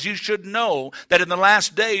 3 says, you should know that in the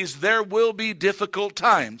last days there will be difficult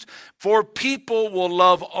times, for people will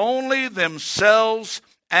love only themselves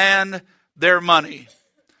and their money.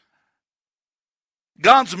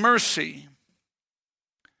 God's mercy,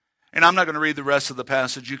 and I'm not going to read the rest of the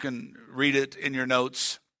passage. You can read it in your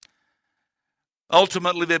notes.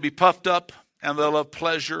 Ultimately, they'll be puffed up and they'll love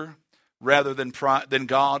pleasure rather than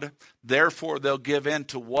God. Therefore, they'll give in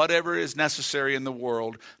to whatever is necessary in the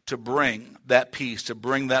world to bring that peace, to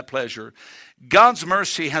bring that pleasure. God's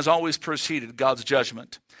mercy has always preceded God's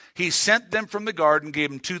judgment. He sent them from the garden, gave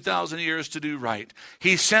them 2,000 years to do right.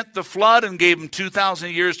 He sent the flood and gave them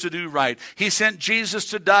 2,000 years to do right. He sent Jesus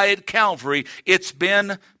to die at Calvary. It's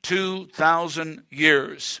been 2,000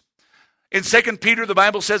 years. In 2 Peter, the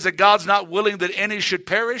Bible says that God's not willing that any should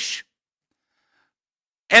perish,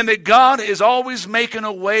 and that God is always making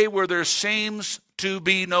a way where there seems to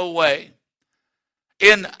be no way.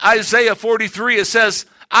 In Isaiah 43, it says,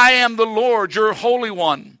 I am the Lord, your Holy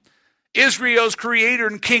One, Israel's creator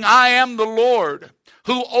and king. I am the Lord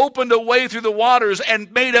who opened a way through the waters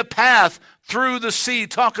and made a path through the sea,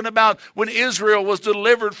 talking about when Israel was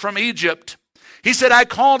delivered from Egypt. He said, I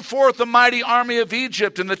called forth the mighty army of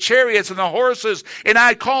Egypt and the chariots and the horses, and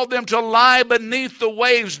I called them to lie beneath the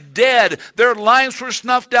waves dead. Their lives were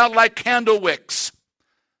snuffed out like candle wicks.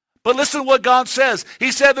 But listen to what God says.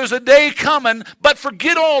 He said, there's a day coming, but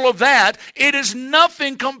forget all of that. It is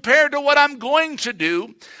nothing compared to what I'm going to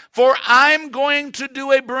do, for I'm going to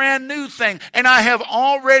do a brand new thing, and I have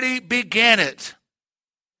already began it.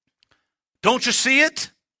 Don't you see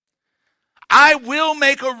it? I will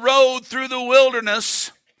make a road through the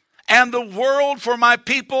wilderness and the world for my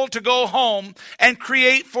people to go home, and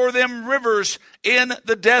create for them rivers in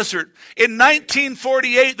the desert. In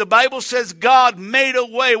 1948, the Bible says God made a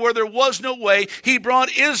way where there was no way. He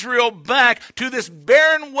brought Israel back to this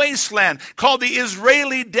barren wasteland called the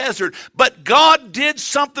Israeli desert. But God did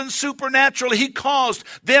something supernatural. He caused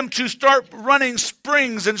them to start running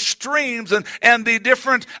springs and streams and the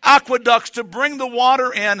different aqueducts to bring the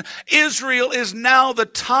water in. Israel is now the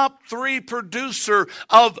top 3 producer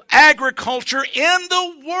of agriculture in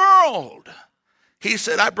the world. He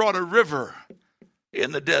said, I brought a river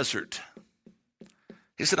in the desert.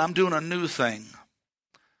 He said, I'm doing a new thing.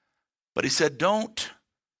 But he said, don't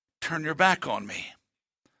turn your back on me.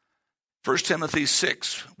 1 Timothy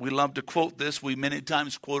 6, we love to quote this. We many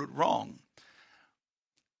times quote it wrong.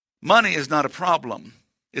 Money is not a problem.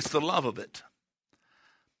 It's the love of it.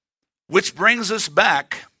 Which brings us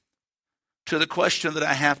back to the question that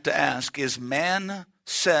I have to ask. Is man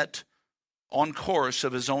set on course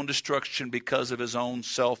of his own destruction because of his own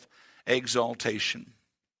self-exaltation?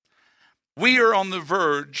 We are on the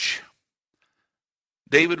verge.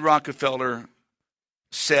 David Rockefeller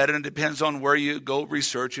said, and it depends on where you go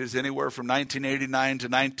research, is anywhere from 1989 to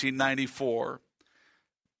 1994.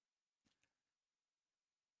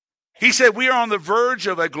 He said, we are on the verge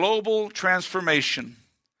of a global transformation.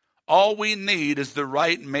 All we need is the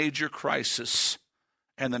right major crisis,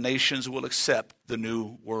 and the nations will accept the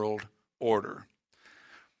new world order.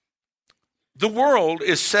 The world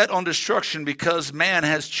is set on destruction because man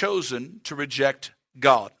has chosen to reject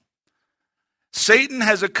God. Satan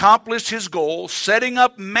has accomplished his goal, setting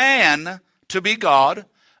up man to be God,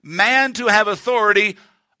 man to have authority,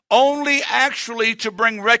 only actually to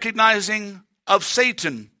bring recognizing of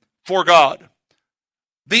Satan for God.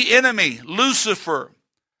 The enemy, Lucifer,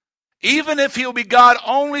 even if he'll be God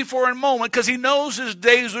only for a moment, because he knows his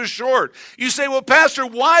days are short. You say, well, Pastor,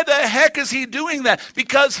 why the heck is he doing that?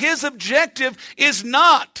 Because his objective is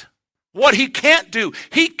not what he can't do.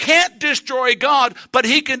 He can't destroy God, but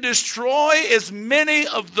he can destroy as many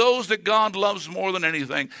of those that God loves more than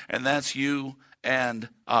anything, and that's you and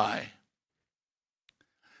I.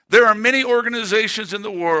 There are many organizations in the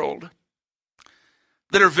world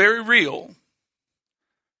that are very real,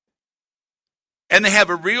 and they have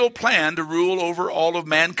a real plan to rule over all of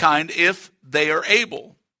mankind if they are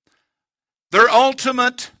able. Their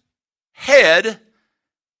ultimate head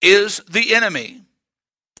is the enemy,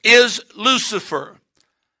 is Lucifer.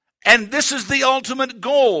 And this is the ultimate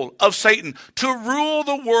goal of Satan, to rule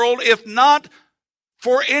the world, if not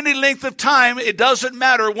for any length of time, it doesn't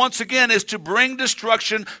matter. Once again, is to bring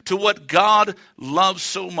destruction to what God loves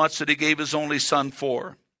so much that he gave his only son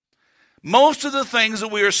for. Most of the things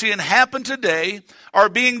that we are seeing happen today are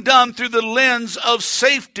being done through the lens of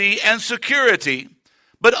safety and security,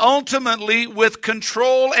 but ultimately with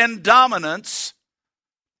control and dominance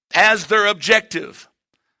as their objective.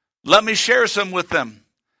 Let me share some with them.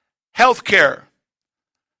 Healthcare.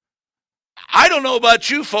 I don't know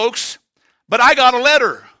about you folks, but I got a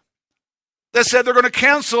letter that said they're going to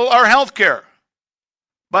cancel our health care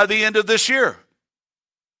by the end of this year.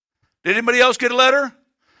 Did anybody else get a letter?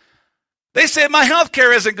 They say my health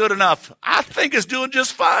care isn't good enough. I think it's doing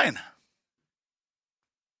just fine.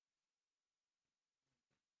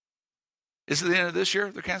 Is it the end of this year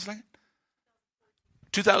they're canceling it?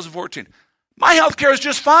 2014. My health care is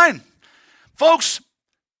just fine. Folks,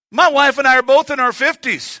 my wife and I are both in our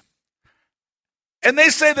 50s. And they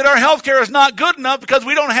say that our health care is not good enough because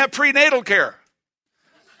we don't have prenatal care.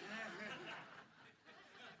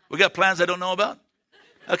 We got plans I don't know about?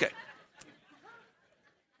 Okay.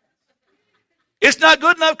 It's not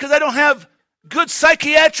good enough because I don't have good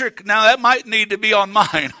psychiatric. Now, that might need to be on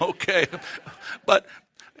mine, okay? But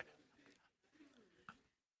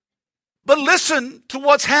listen to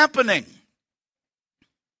what's happening.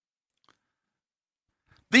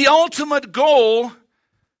 The ultimate goal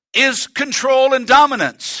is control and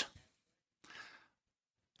dominance.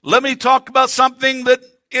 Let me talk about something that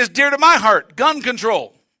is dear to my heart, gun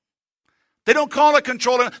control. They don't call it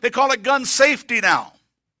control, they call it gun safety now.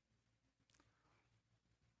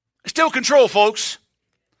 Still control, folks.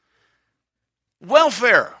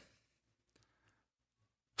 Welfare.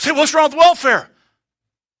 Say, what's wrong with welfare?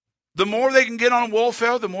 The more they can get on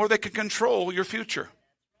welfare, the more they can control your future.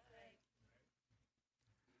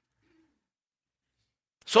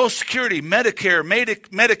 Social Security, Medicare,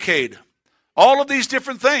 Medicaid, all of these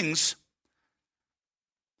different things.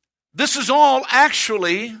 This is all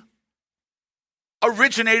actually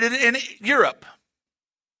originated in Europe.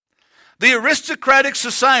 The aristocratic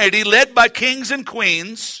society led by kings and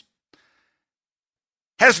queens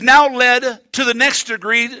has now led to the next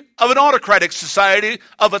degree of an autocratic society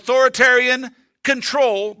of authoritarian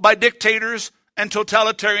control by dictators and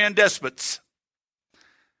totalitarian despots.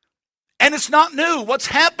 And it's not new. What's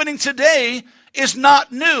happening today is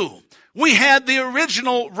not new. We had the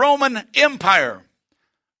original Roman Empire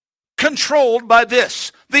controlled by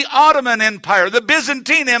this. The Ottoman Empire, the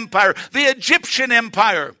Byzantine Empire, the Egyptian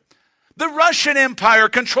Empire, the Russian Empire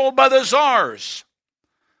controlled by the czars.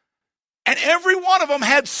 And every one of them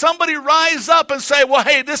had somebody rise up and say, well,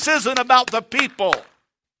 hey, this isn't about the people.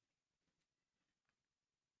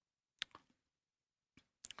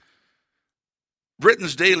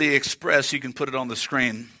 Britain's Daily Express, you can put it on the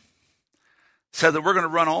screen, said that we're going to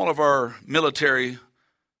run all of our military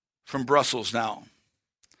from Brussels now.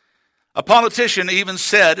 A politician even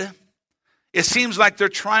said, it seems like they're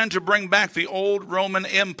trying to bring back the old Roman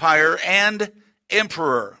Empire and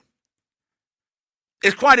emperor.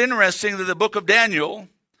 It's quite interesting that the book of Daniel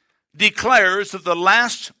declares that the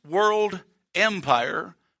last world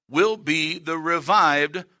empire will be the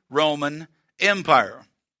revived Roman Empire.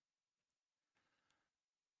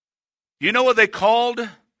 You know what they called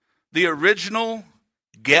the original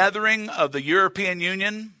gathering of the European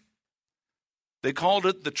Union? They called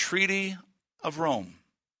it the Treaty of Rome.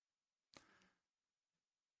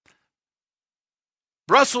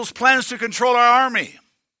 Brussels plans to control our army.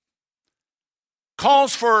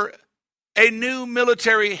 Calls for a new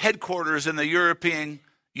military headquarters in the European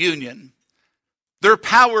Union. They're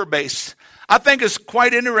power-based. I think it's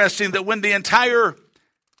quite interesting that when the entire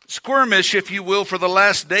skirmish, if you will, for the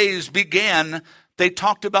last days began, they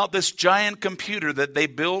talked about this giant computer that they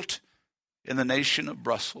built in the nation of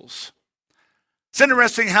Brussels. It's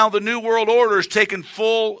interesting how the New World Order is taken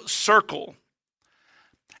full circle.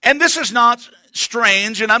 And this is not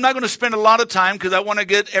strange, and I'm not going to spend a lot of time because I want to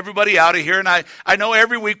get everybody out of here. And I know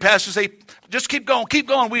every week pastors say, just keep going, keep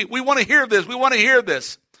going. We want to hear this. We want to hear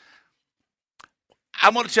this.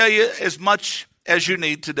 I'm going to tell you as much as you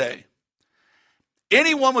need today.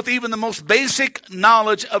 Anyone with even the most basic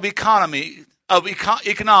knowledge of economics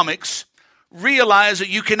realize that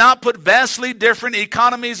you cannot put vastly different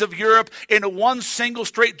economies of Europe into one single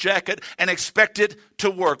straitjacket and expect it to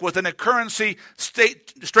work with a currency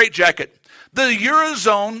straitjacket. The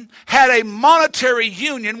Eurozone had a monetary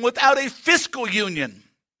union without a fiscal union.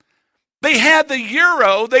 They had the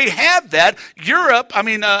euro, they had that.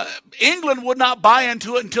 England would not buy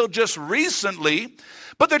into it until just recently.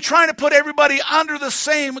 But they're trying to put everybody under the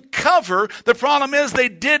same cover. The problem is they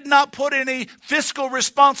did not put any fiscal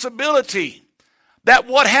responsibility. That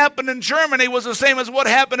what happened in Germany was the same as what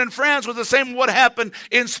happened in France, was the same as what happened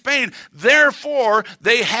in Spain. Therefore,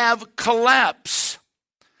 they have collapse.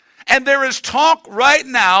 And there is talk right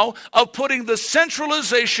now of putting the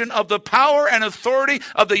centralization of the power and authority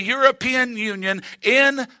of the European Union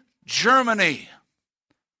in Germany.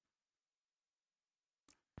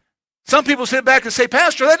 Some people sit back and say,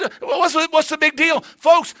 Pastor, what's the big deal?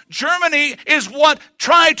 Folks, Germany is what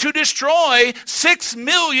tried to destroy 6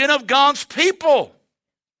 million of God's people.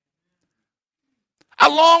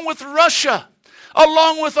 Along with Russia,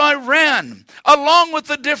 along with Iran, along with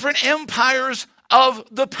the different empires of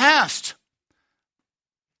the past.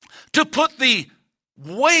 To put the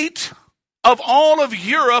weight of all of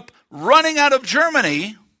Europe running out of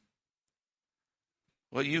Germany,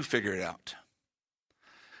 well, you figure it out.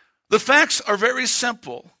 The facts are very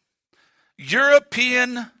simple. Europe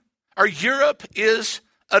is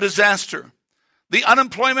a disaster. The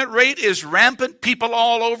unemployment rate is rampant. People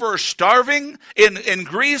all over are starving in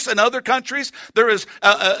Greece and other countries. There is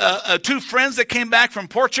two friends that came back from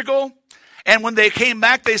Portugal. And when they came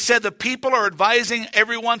back, they said the people are advising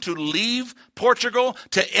everyone to leave Portugal,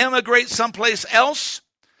 to immigrate someplace else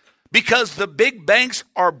because the big banks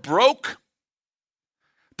are broke.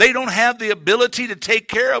 They don't have the ability to take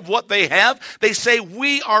care of what they have. They say,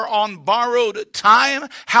 we are on borrowed time.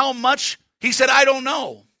 How much He said, I don't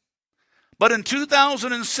know. But in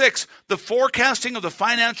 2006, the forecasting of the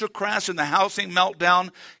financial crash and the housing meltdown,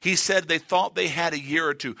 he said they thought they had a year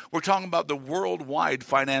or two. We're talking about the worldwide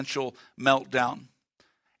financial meltdown.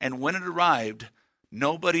 And when it arrived,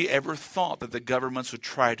 nobody ever thought that the governments would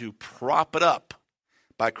try to prop it up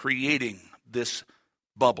by creating this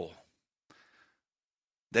bubble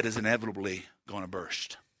that is inevitably going to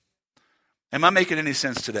burst. Am I making any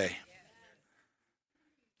sense today?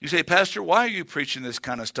 You say, Pastor, why are you preaching this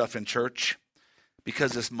kind of stuff in church?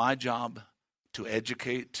 Because it's my job to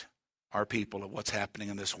educate our people of what's happening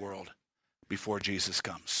in this world before Jesus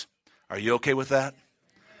comes. Are you okay with that?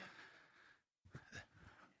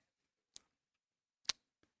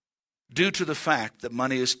 Due to the fact that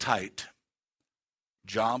money is tight,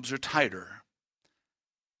 jobs are tighter,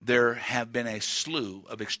 there have been a slew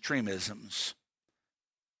of extremisms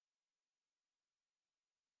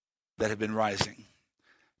that have been rising.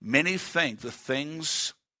 Many think the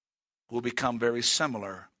things will become very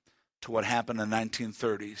similar to what happened in the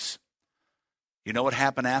 1930s. You know what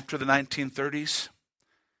happened after the 1930s?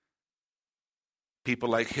 People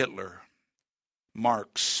like Hitler,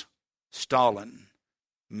 Marx, Stalin,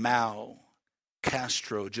 Mao,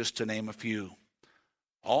 Castro, just to name a few,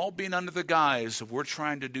 all being under the guise of we're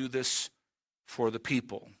trying to do this for the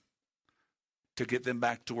people, to get them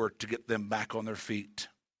back to work, to get them back on their feet.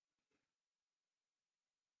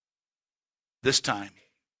 This time,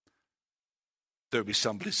 there'll be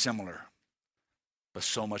somebody similar, but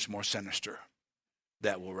so much more sinister,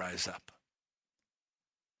 that will rise up.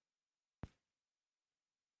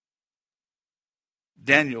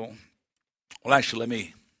 Daniel, well, actually, let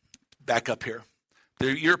me back up here.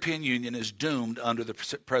 The European Union is doomed under the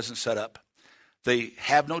present setup. They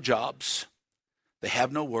have no jobs. They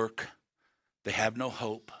have no work. They have no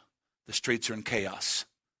hope. The streets are in chaos.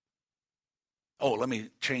 Oh, let me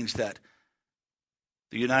change that.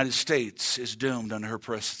 The United States is doomed under her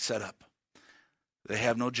present setup. They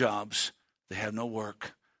have no jobs. They have no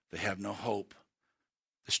work. They have no hope.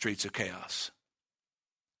 The streets are chaos.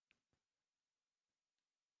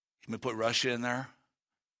 Let me put Russia in there.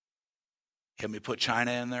 Let me put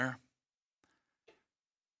China in there.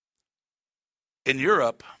 In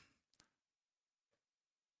Europe,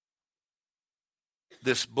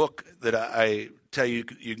 this book that I tell you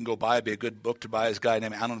you can go buy, it'd be a good book to buy, is a guy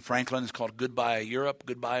named Alan Franklin. It's called Goodbye Europe,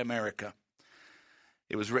 Goodbye America.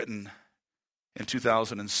 It was written in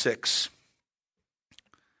 2006.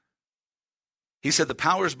 He said the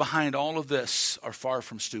powers behind all of this are far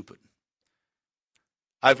from stupid.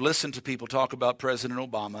 I've listened to people talk about President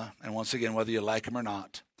Obama, and once again, whether you like him or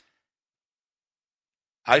not,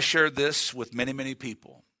 I shared this with many, many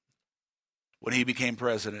people. When he became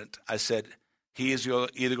president, I said, he is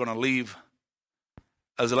either going to leave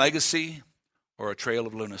as a legacy or a trail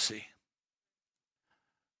of lunacy.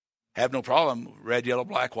 Have no problem. Red, yellow,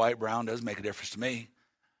 black, white, brown, doesn't make a difference to me.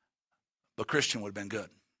 But Christian would have been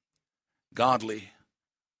good. Godly,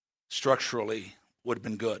 structurally, would have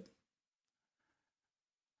been good.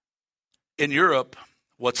 In Europe,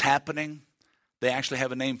 what's happening, they actually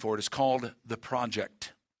have a name for it. It's called the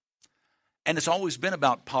Project. And it's always been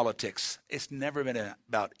about politics. It's never been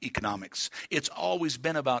about economics. It's always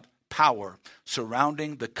been about power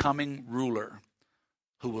surrounding the coming ruler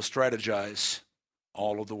who will strategize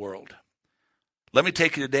all of the world. Let me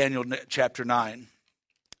take you to Daniel chapter 9.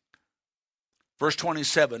 Verse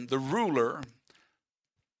 27, the ruler,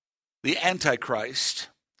 the Antichrist,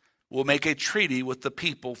 will make a treaty with the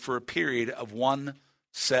people for a period of 1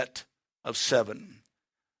 set of 7.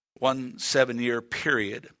 1 7-year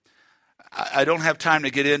period. I don't have time to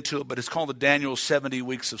get into it, but it's called the Daniel 70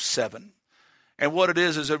 weeks of 7. And what it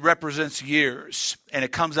is it represents years, and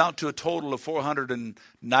it comes out to a total of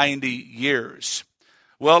 490 years.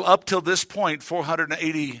 Well, up till this point,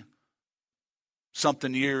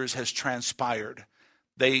 480-something years has transpired.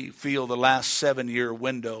 They feel the last 7-year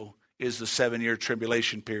window is the 7-year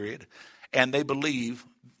tribulation period. And they believe,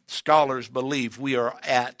 scholars believe, we are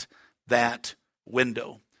at that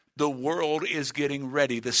window. The world is getting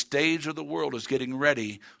ready. The stage of the world is getting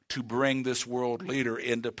ready to bring this world leader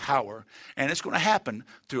into power. And it's going to happen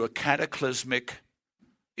through a cataclysmic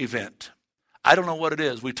event. I don't know what it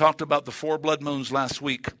is. We talked about the 4 blood moons last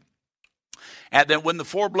week. And then when the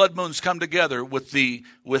 4 blood moons come together with the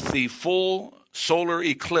full solar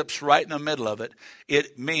eclipse right in the middle of it,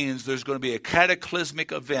 it means there's going to be a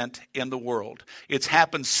cataclysmic event in the world. It's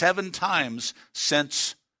happened 7 times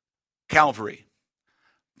since Calvary.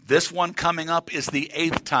 This one coming up is the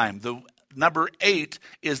 8th time. The number 8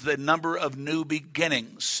 is the number of new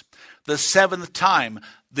beginnings. The 7th time,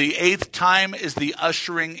 the 8th time is the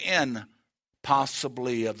ushering in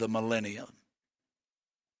possibly of the millennium,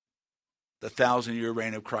 the 1,000-year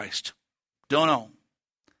reign of Christ. Don't know.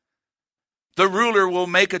 The ruler will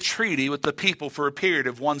make a treaty with the people for a period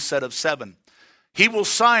of one set of 7. He will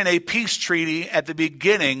sign a peace treaty at the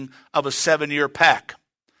beginning of a 7-year pact.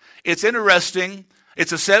 It's interesting.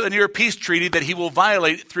 It's a 7-year peace treaty that he will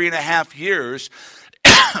violate 3.5 years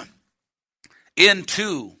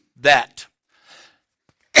into that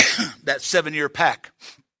 7-year pact.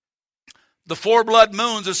 The 4 blood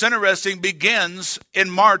moons, it's interesting, begins in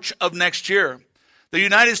March of next year. The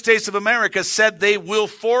United States of America said they will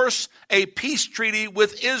force a peace treaty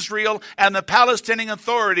with Israel and the Palestinian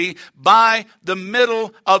Authority by the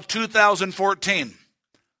middle of 2014.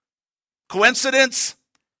 Coincidence?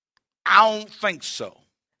 I don't think so.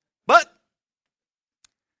 But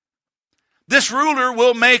this ruler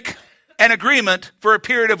will make an agreement for a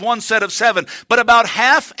period of one set of 7. But about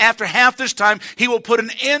after half this time, he will put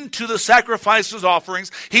an end to the sacrifices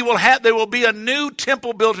offerings. There will be a new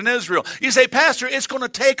temple built in Israel. You say, Pastor, it's going to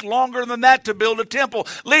take longer than that to build a temple.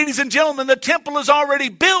 Ladies and gentlemen, the temple is already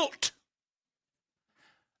built.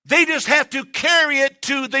 They just have to carry it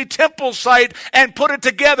to the temple site and put it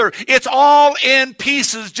together. It's all in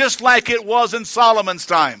pieces, just like it was in Solomon's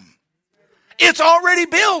time. It's already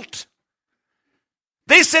built.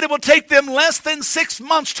 They said it will take them less than 6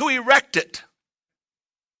 months to erect it.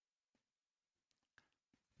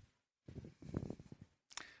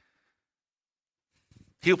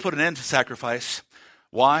 He'll put an end to sacrifice.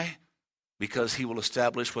 Why? Because he will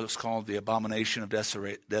establish what's called the abomination of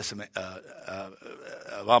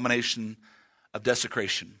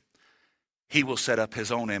desecration. He will set up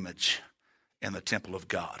his own image in the temple of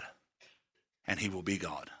God, and he will be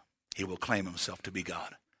God. He will claim himself to be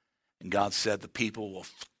God. And God said the people will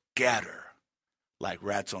scatter like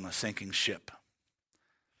rats on a sinking ship.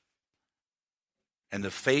 And the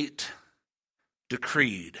fate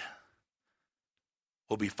decreed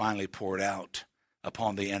will be finally poured out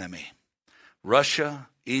upon the enemy. Russia,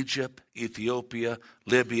 Egypt, Ethiopia,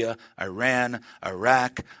 Libya, Iran,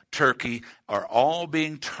 Iraq, Turkey are all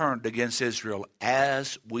being turned against Israel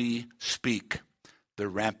as we speak. They're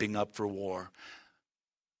ramping up for war.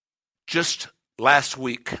 Just last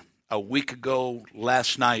week, a week ago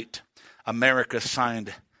last night, America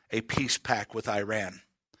signed a peace pact with Iran.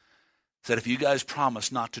 Said if you guys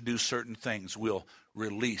promise not to do certain things, we'll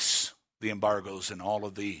release the embargoes and all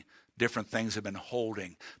of the different things they've been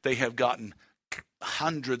holding. They have gotten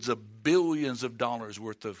hundreds of billions of dollars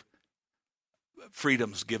worth of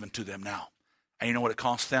freedoms given to them now. And you know what it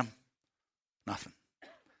costs them? Nothing.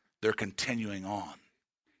 They're continuing on.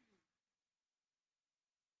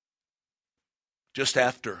 Just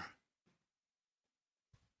after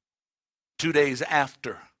 2 days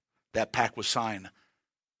after that pact was signed,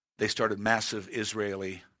 they started massive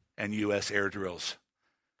Israeli and U.S. air drills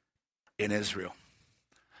in Israel.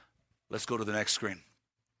 Let's go to the next screen.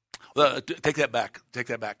 Take that back. Take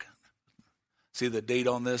that back. See, the date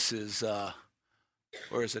on this is,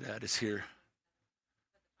 where is it at? It's here.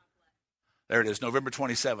 There it is, November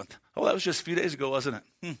 27th. Oh, that was just a few days ago, wasn't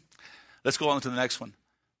it? Let's go on to the next one.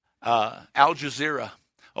 Al Jazeera.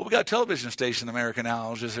 Oh, we got a television station in America now,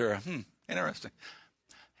 Al Jazeera. Interesting.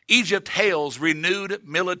 Egypt hails renewed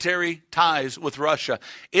military ties with Russia.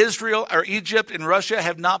 Egypt and Russia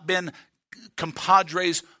have not been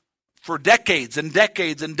compadres for decades and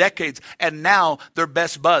decades and decades, and now they're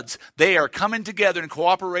best buds. They are coming together in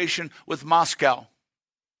cooperation with Moscow,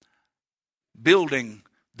 building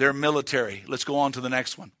their military. Let's go on to the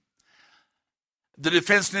next one. The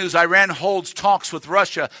Defense News, Iran holds talks with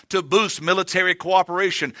Russia to boost military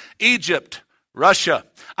cooperation. Egypt, Russia.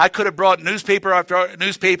 I could have brought newspaper after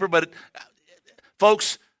newspaper, but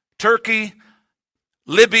folks, Turkey,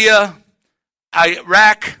 Libya,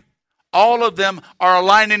 Iraq, all of them are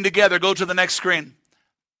aligning together. Go to the next screen.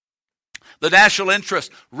 The national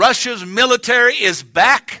interest. Russia's military is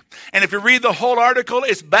back. And if you read the whole article,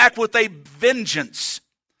 it's back with a vengeance.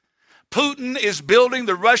 Putin is building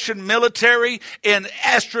the Russian military in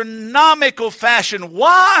astronomical fashion.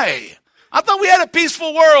 Why? I thought we had a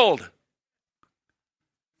peaceful world.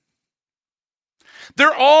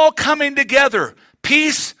 They're all coming together,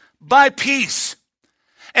 piece by piece.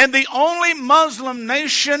 And the only Muslim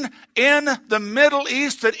nation in the Middle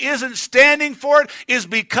East that isn't standing for it is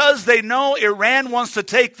because they know Iran wants to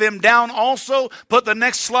take them down also. Put the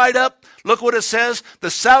next slide up. Look what it says. The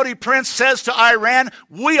Saudi prince says to Iran,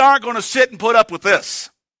 we aren't going to sit and put up with this.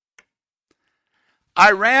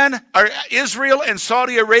 Israel and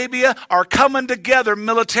Saudi Arabia are coming together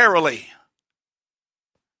militarily.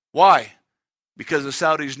 Why? Because the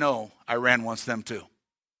Saudis know Iran wants them to.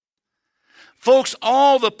 Folks,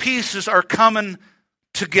 all the pieces are coming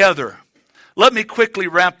together. Let me quickly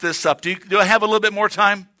wrap this up. Do I have a little bit more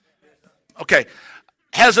time? Okay.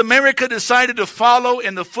 Has America decided to follow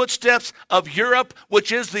in the footsteps of Europe,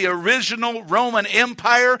 which is the original Roman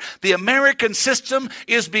Empire? The American system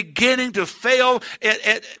is beginning to fail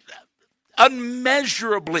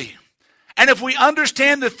unmeasurably. And if we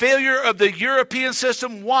understand the failure of the European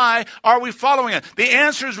system, why are we following it? The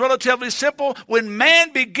answer is relatively simple. When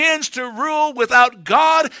man begins to rule without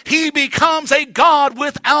God, he becomes a God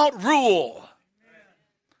without rule.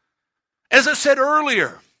 As I said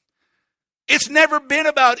earlier, it's never been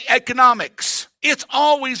about economics. It's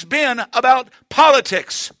always been about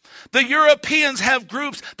politics. The Europeans have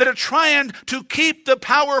groups that are trying to keep the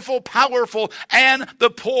powerful powerful and the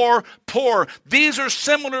poor poor. These are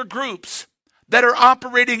similar groups that are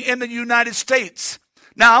operating in the United States.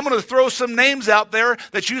 Now, I'm going to throw some names out there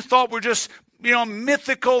that you thought were just,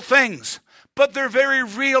 mythical things. But they're very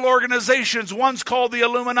real organizations. One's called the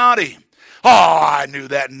Illuminati. Oh, I knew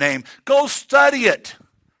that name. Go study it.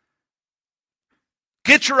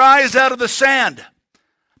 Get your eyes out of the sand.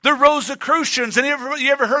 The Rosicrucians, and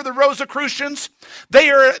you ever heard of the Rosicrucians?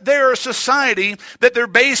 They're a society that they're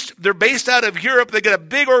based out of Europe. They got a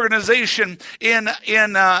big organization in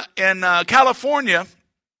California,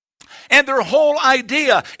 and their whole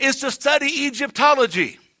idea is to study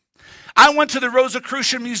Egyptology. I went to the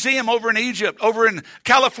Rosicrucian Museum over in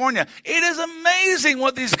California. It is amazing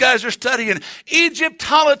what these guys are studying.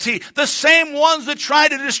 Egyptology, the same ones that tried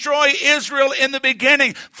to destroy Israel in the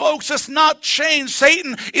beginning. Folks, it's not changed.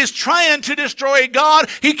 Satan is trying to destroy God.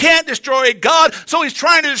 He can't destroy God, so he's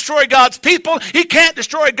trying to destroy God's people. He can't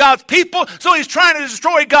destroy God's people, so he's trying to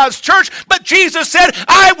destroy God's church. But Jesus said,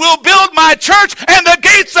 I will build my church, and the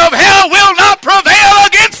gates of hell will not prevail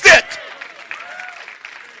against it.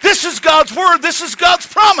 This is God's word. This is God's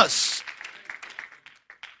promise.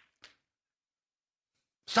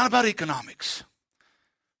 It's not about economics.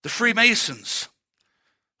 The Freemasons.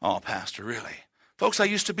 Oh, Pastor, really? Folks, I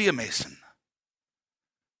used to be a Mason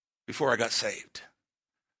before I got saved.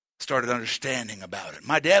 Started understanding about it.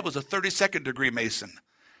 My dad was a 32nd degree Mason.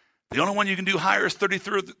 The only one you can do higher is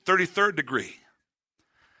 33rd degree.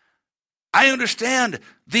 I understand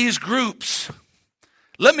these groups.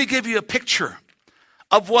 Let me give you a picture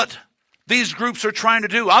of what these groups are trying to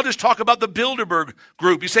do. I'll just talk about the Bilderberg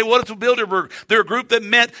group. You say, what is the Bilderberg? They're a group that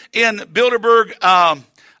met in Bilderberg,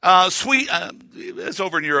 Sweden. It's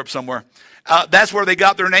over in Europe somewhere. That's where they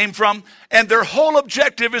got their name from. And their whole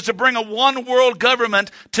objective is to bring a one world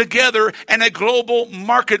government together in a global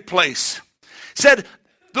marketplace. Said,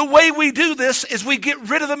 the way we do this is we get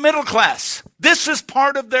rid of the middle class. This is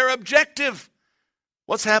part of their objective.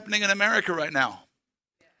 What's happening in America right now?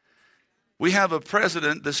 We have a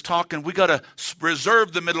president that's talking, we got to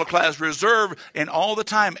reserve the middle class, and all the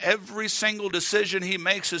time, every single decision he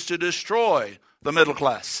makes is to destroy the middle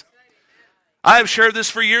class. I have shared this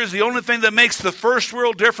for years. The only thing that makes the first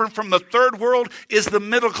world different from the third world is the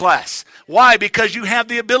middle class. Why? Because you have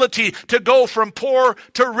the ability to go from poor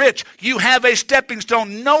to rich. You have a stepping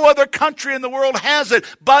stone. No other country in the world has it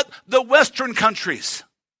but the Western countries.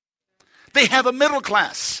 They have a middle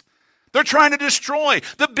class. They're trying to destroy.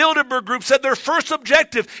 The Bilderberg group said their first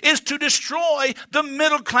objective is to destroy the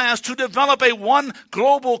middle class, to develop a one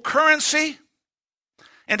global currency,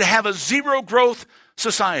 and to have a zero growth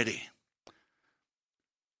society.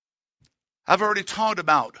 I've already talked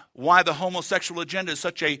about why the homosexual agenda is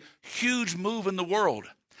such a huge move in the world.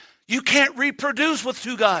 You can't reproduce with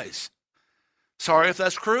two guys. Sorry if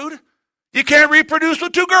that's crude. You can't reproduce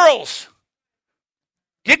with two girls.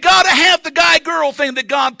 You got to have the guy-girl thing that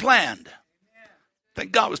God planned. I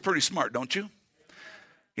think God was pretty smart, don't you?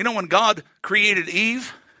 You know, when God created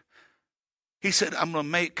Eve, he said, I'm going to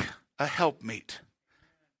make a helpmeet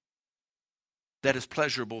that is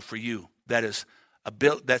pleasurable for you. That's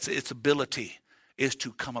its ability is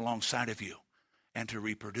to come alongside of you and to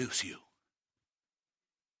reproduce you.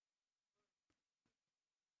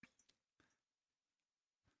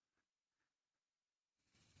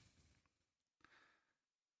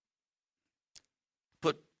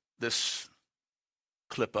 Put this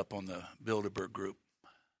clip up on the Bilderberg group.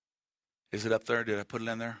 Is it up there? Did I put it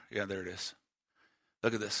in there? Yeah, there it is.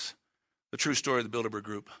 Look at this. The true story of the Bilderberg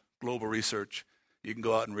group, global research. You can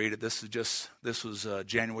go out and read it. This was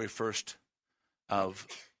January 1st of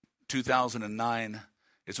 2009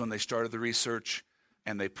 is when they started the research,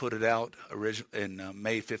 and they put it out in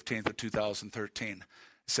May 15th of 2013. It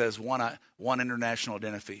says one international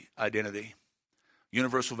identity.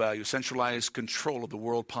 Universal value, centralized control of the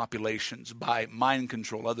world populations by mind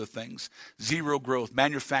control, other things. Zero growth,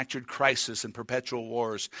 manufactured crisis and perpetual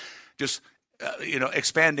wars. Just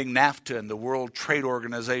expanding NAFTA and the World Trade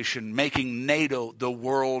Organization, making NATO the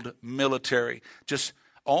world military, just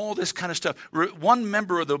all this kind of stuff. One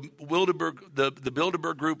member of the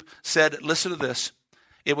Bilderberg group said, listen to this.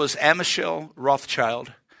 It was Amichelle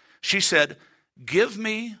Rothschild. She said, give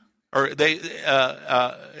me,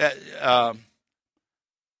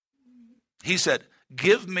 he said,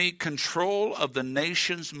 give me control of the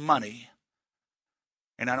nation's money,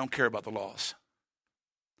 and I don't care about the laws.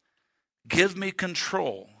 Give me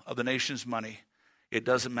control of the nation's money. It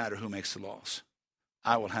doesn't matter who makes the laws.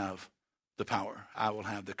 I will have the power. I will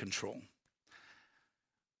have the control.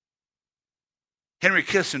 Henry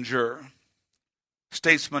Kissinger,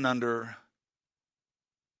 statesman under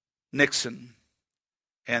Nixon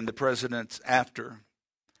and the presidents after,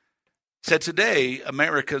 said today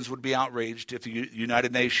Americans would be outraged if the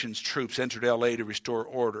United Nations troops entered L.A. to restore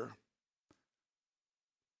order.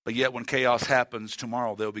 But yet when chaos happens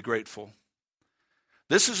tomorrow, they'll be grateful.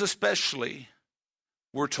 This is especially,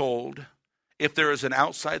 we're told, if there is an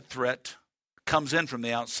outside threat, comes in from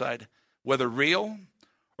the outside, whether real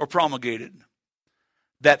or promulgated,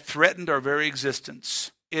 that threatened our very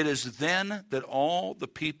existence. It is then that all the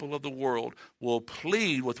people of the world will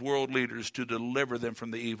plead with world leaders to deliver them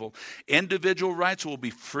from the evil. Individual rights will be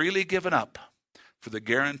freely given up for the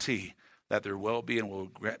guarantee that their well-being will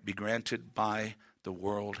be granted by the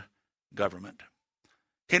world government.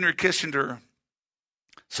 Henry Kissinger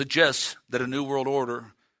suggests that a new world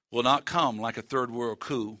order will not come like a third world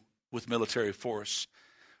coup with military force.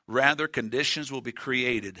 Rather, conditions will be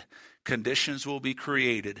created. Conditions will be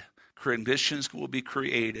created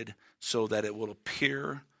so that it will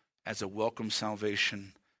appear as a welcome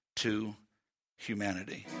salvation to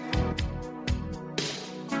humanity.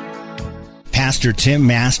 Pastor Tim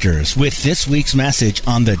Masters with this week's message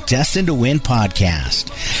on the Destined to Win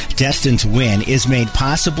podcast. Destined to Win is made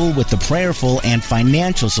possible with the prayerful and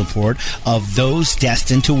financial support of those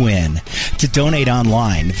destined to win. To donate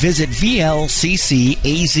online, visit vlccaz.org.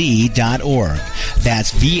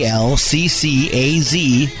 That's vlccaz.org.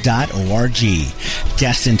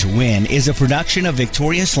 Destined to Win is a production of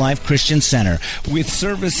Victorious Life Christian Center with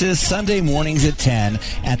services Sunday mornings at 10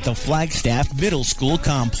 at the Flagstaff Middle School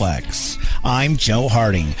Complex. I'm Joe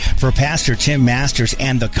Harding. For Pastor Tim Masters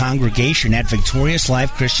and the congregation at Victorious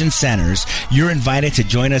Life Christian Centers, you're invited to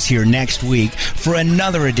join us here next week for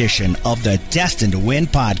another edition of the Destined to Win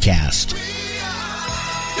podcast.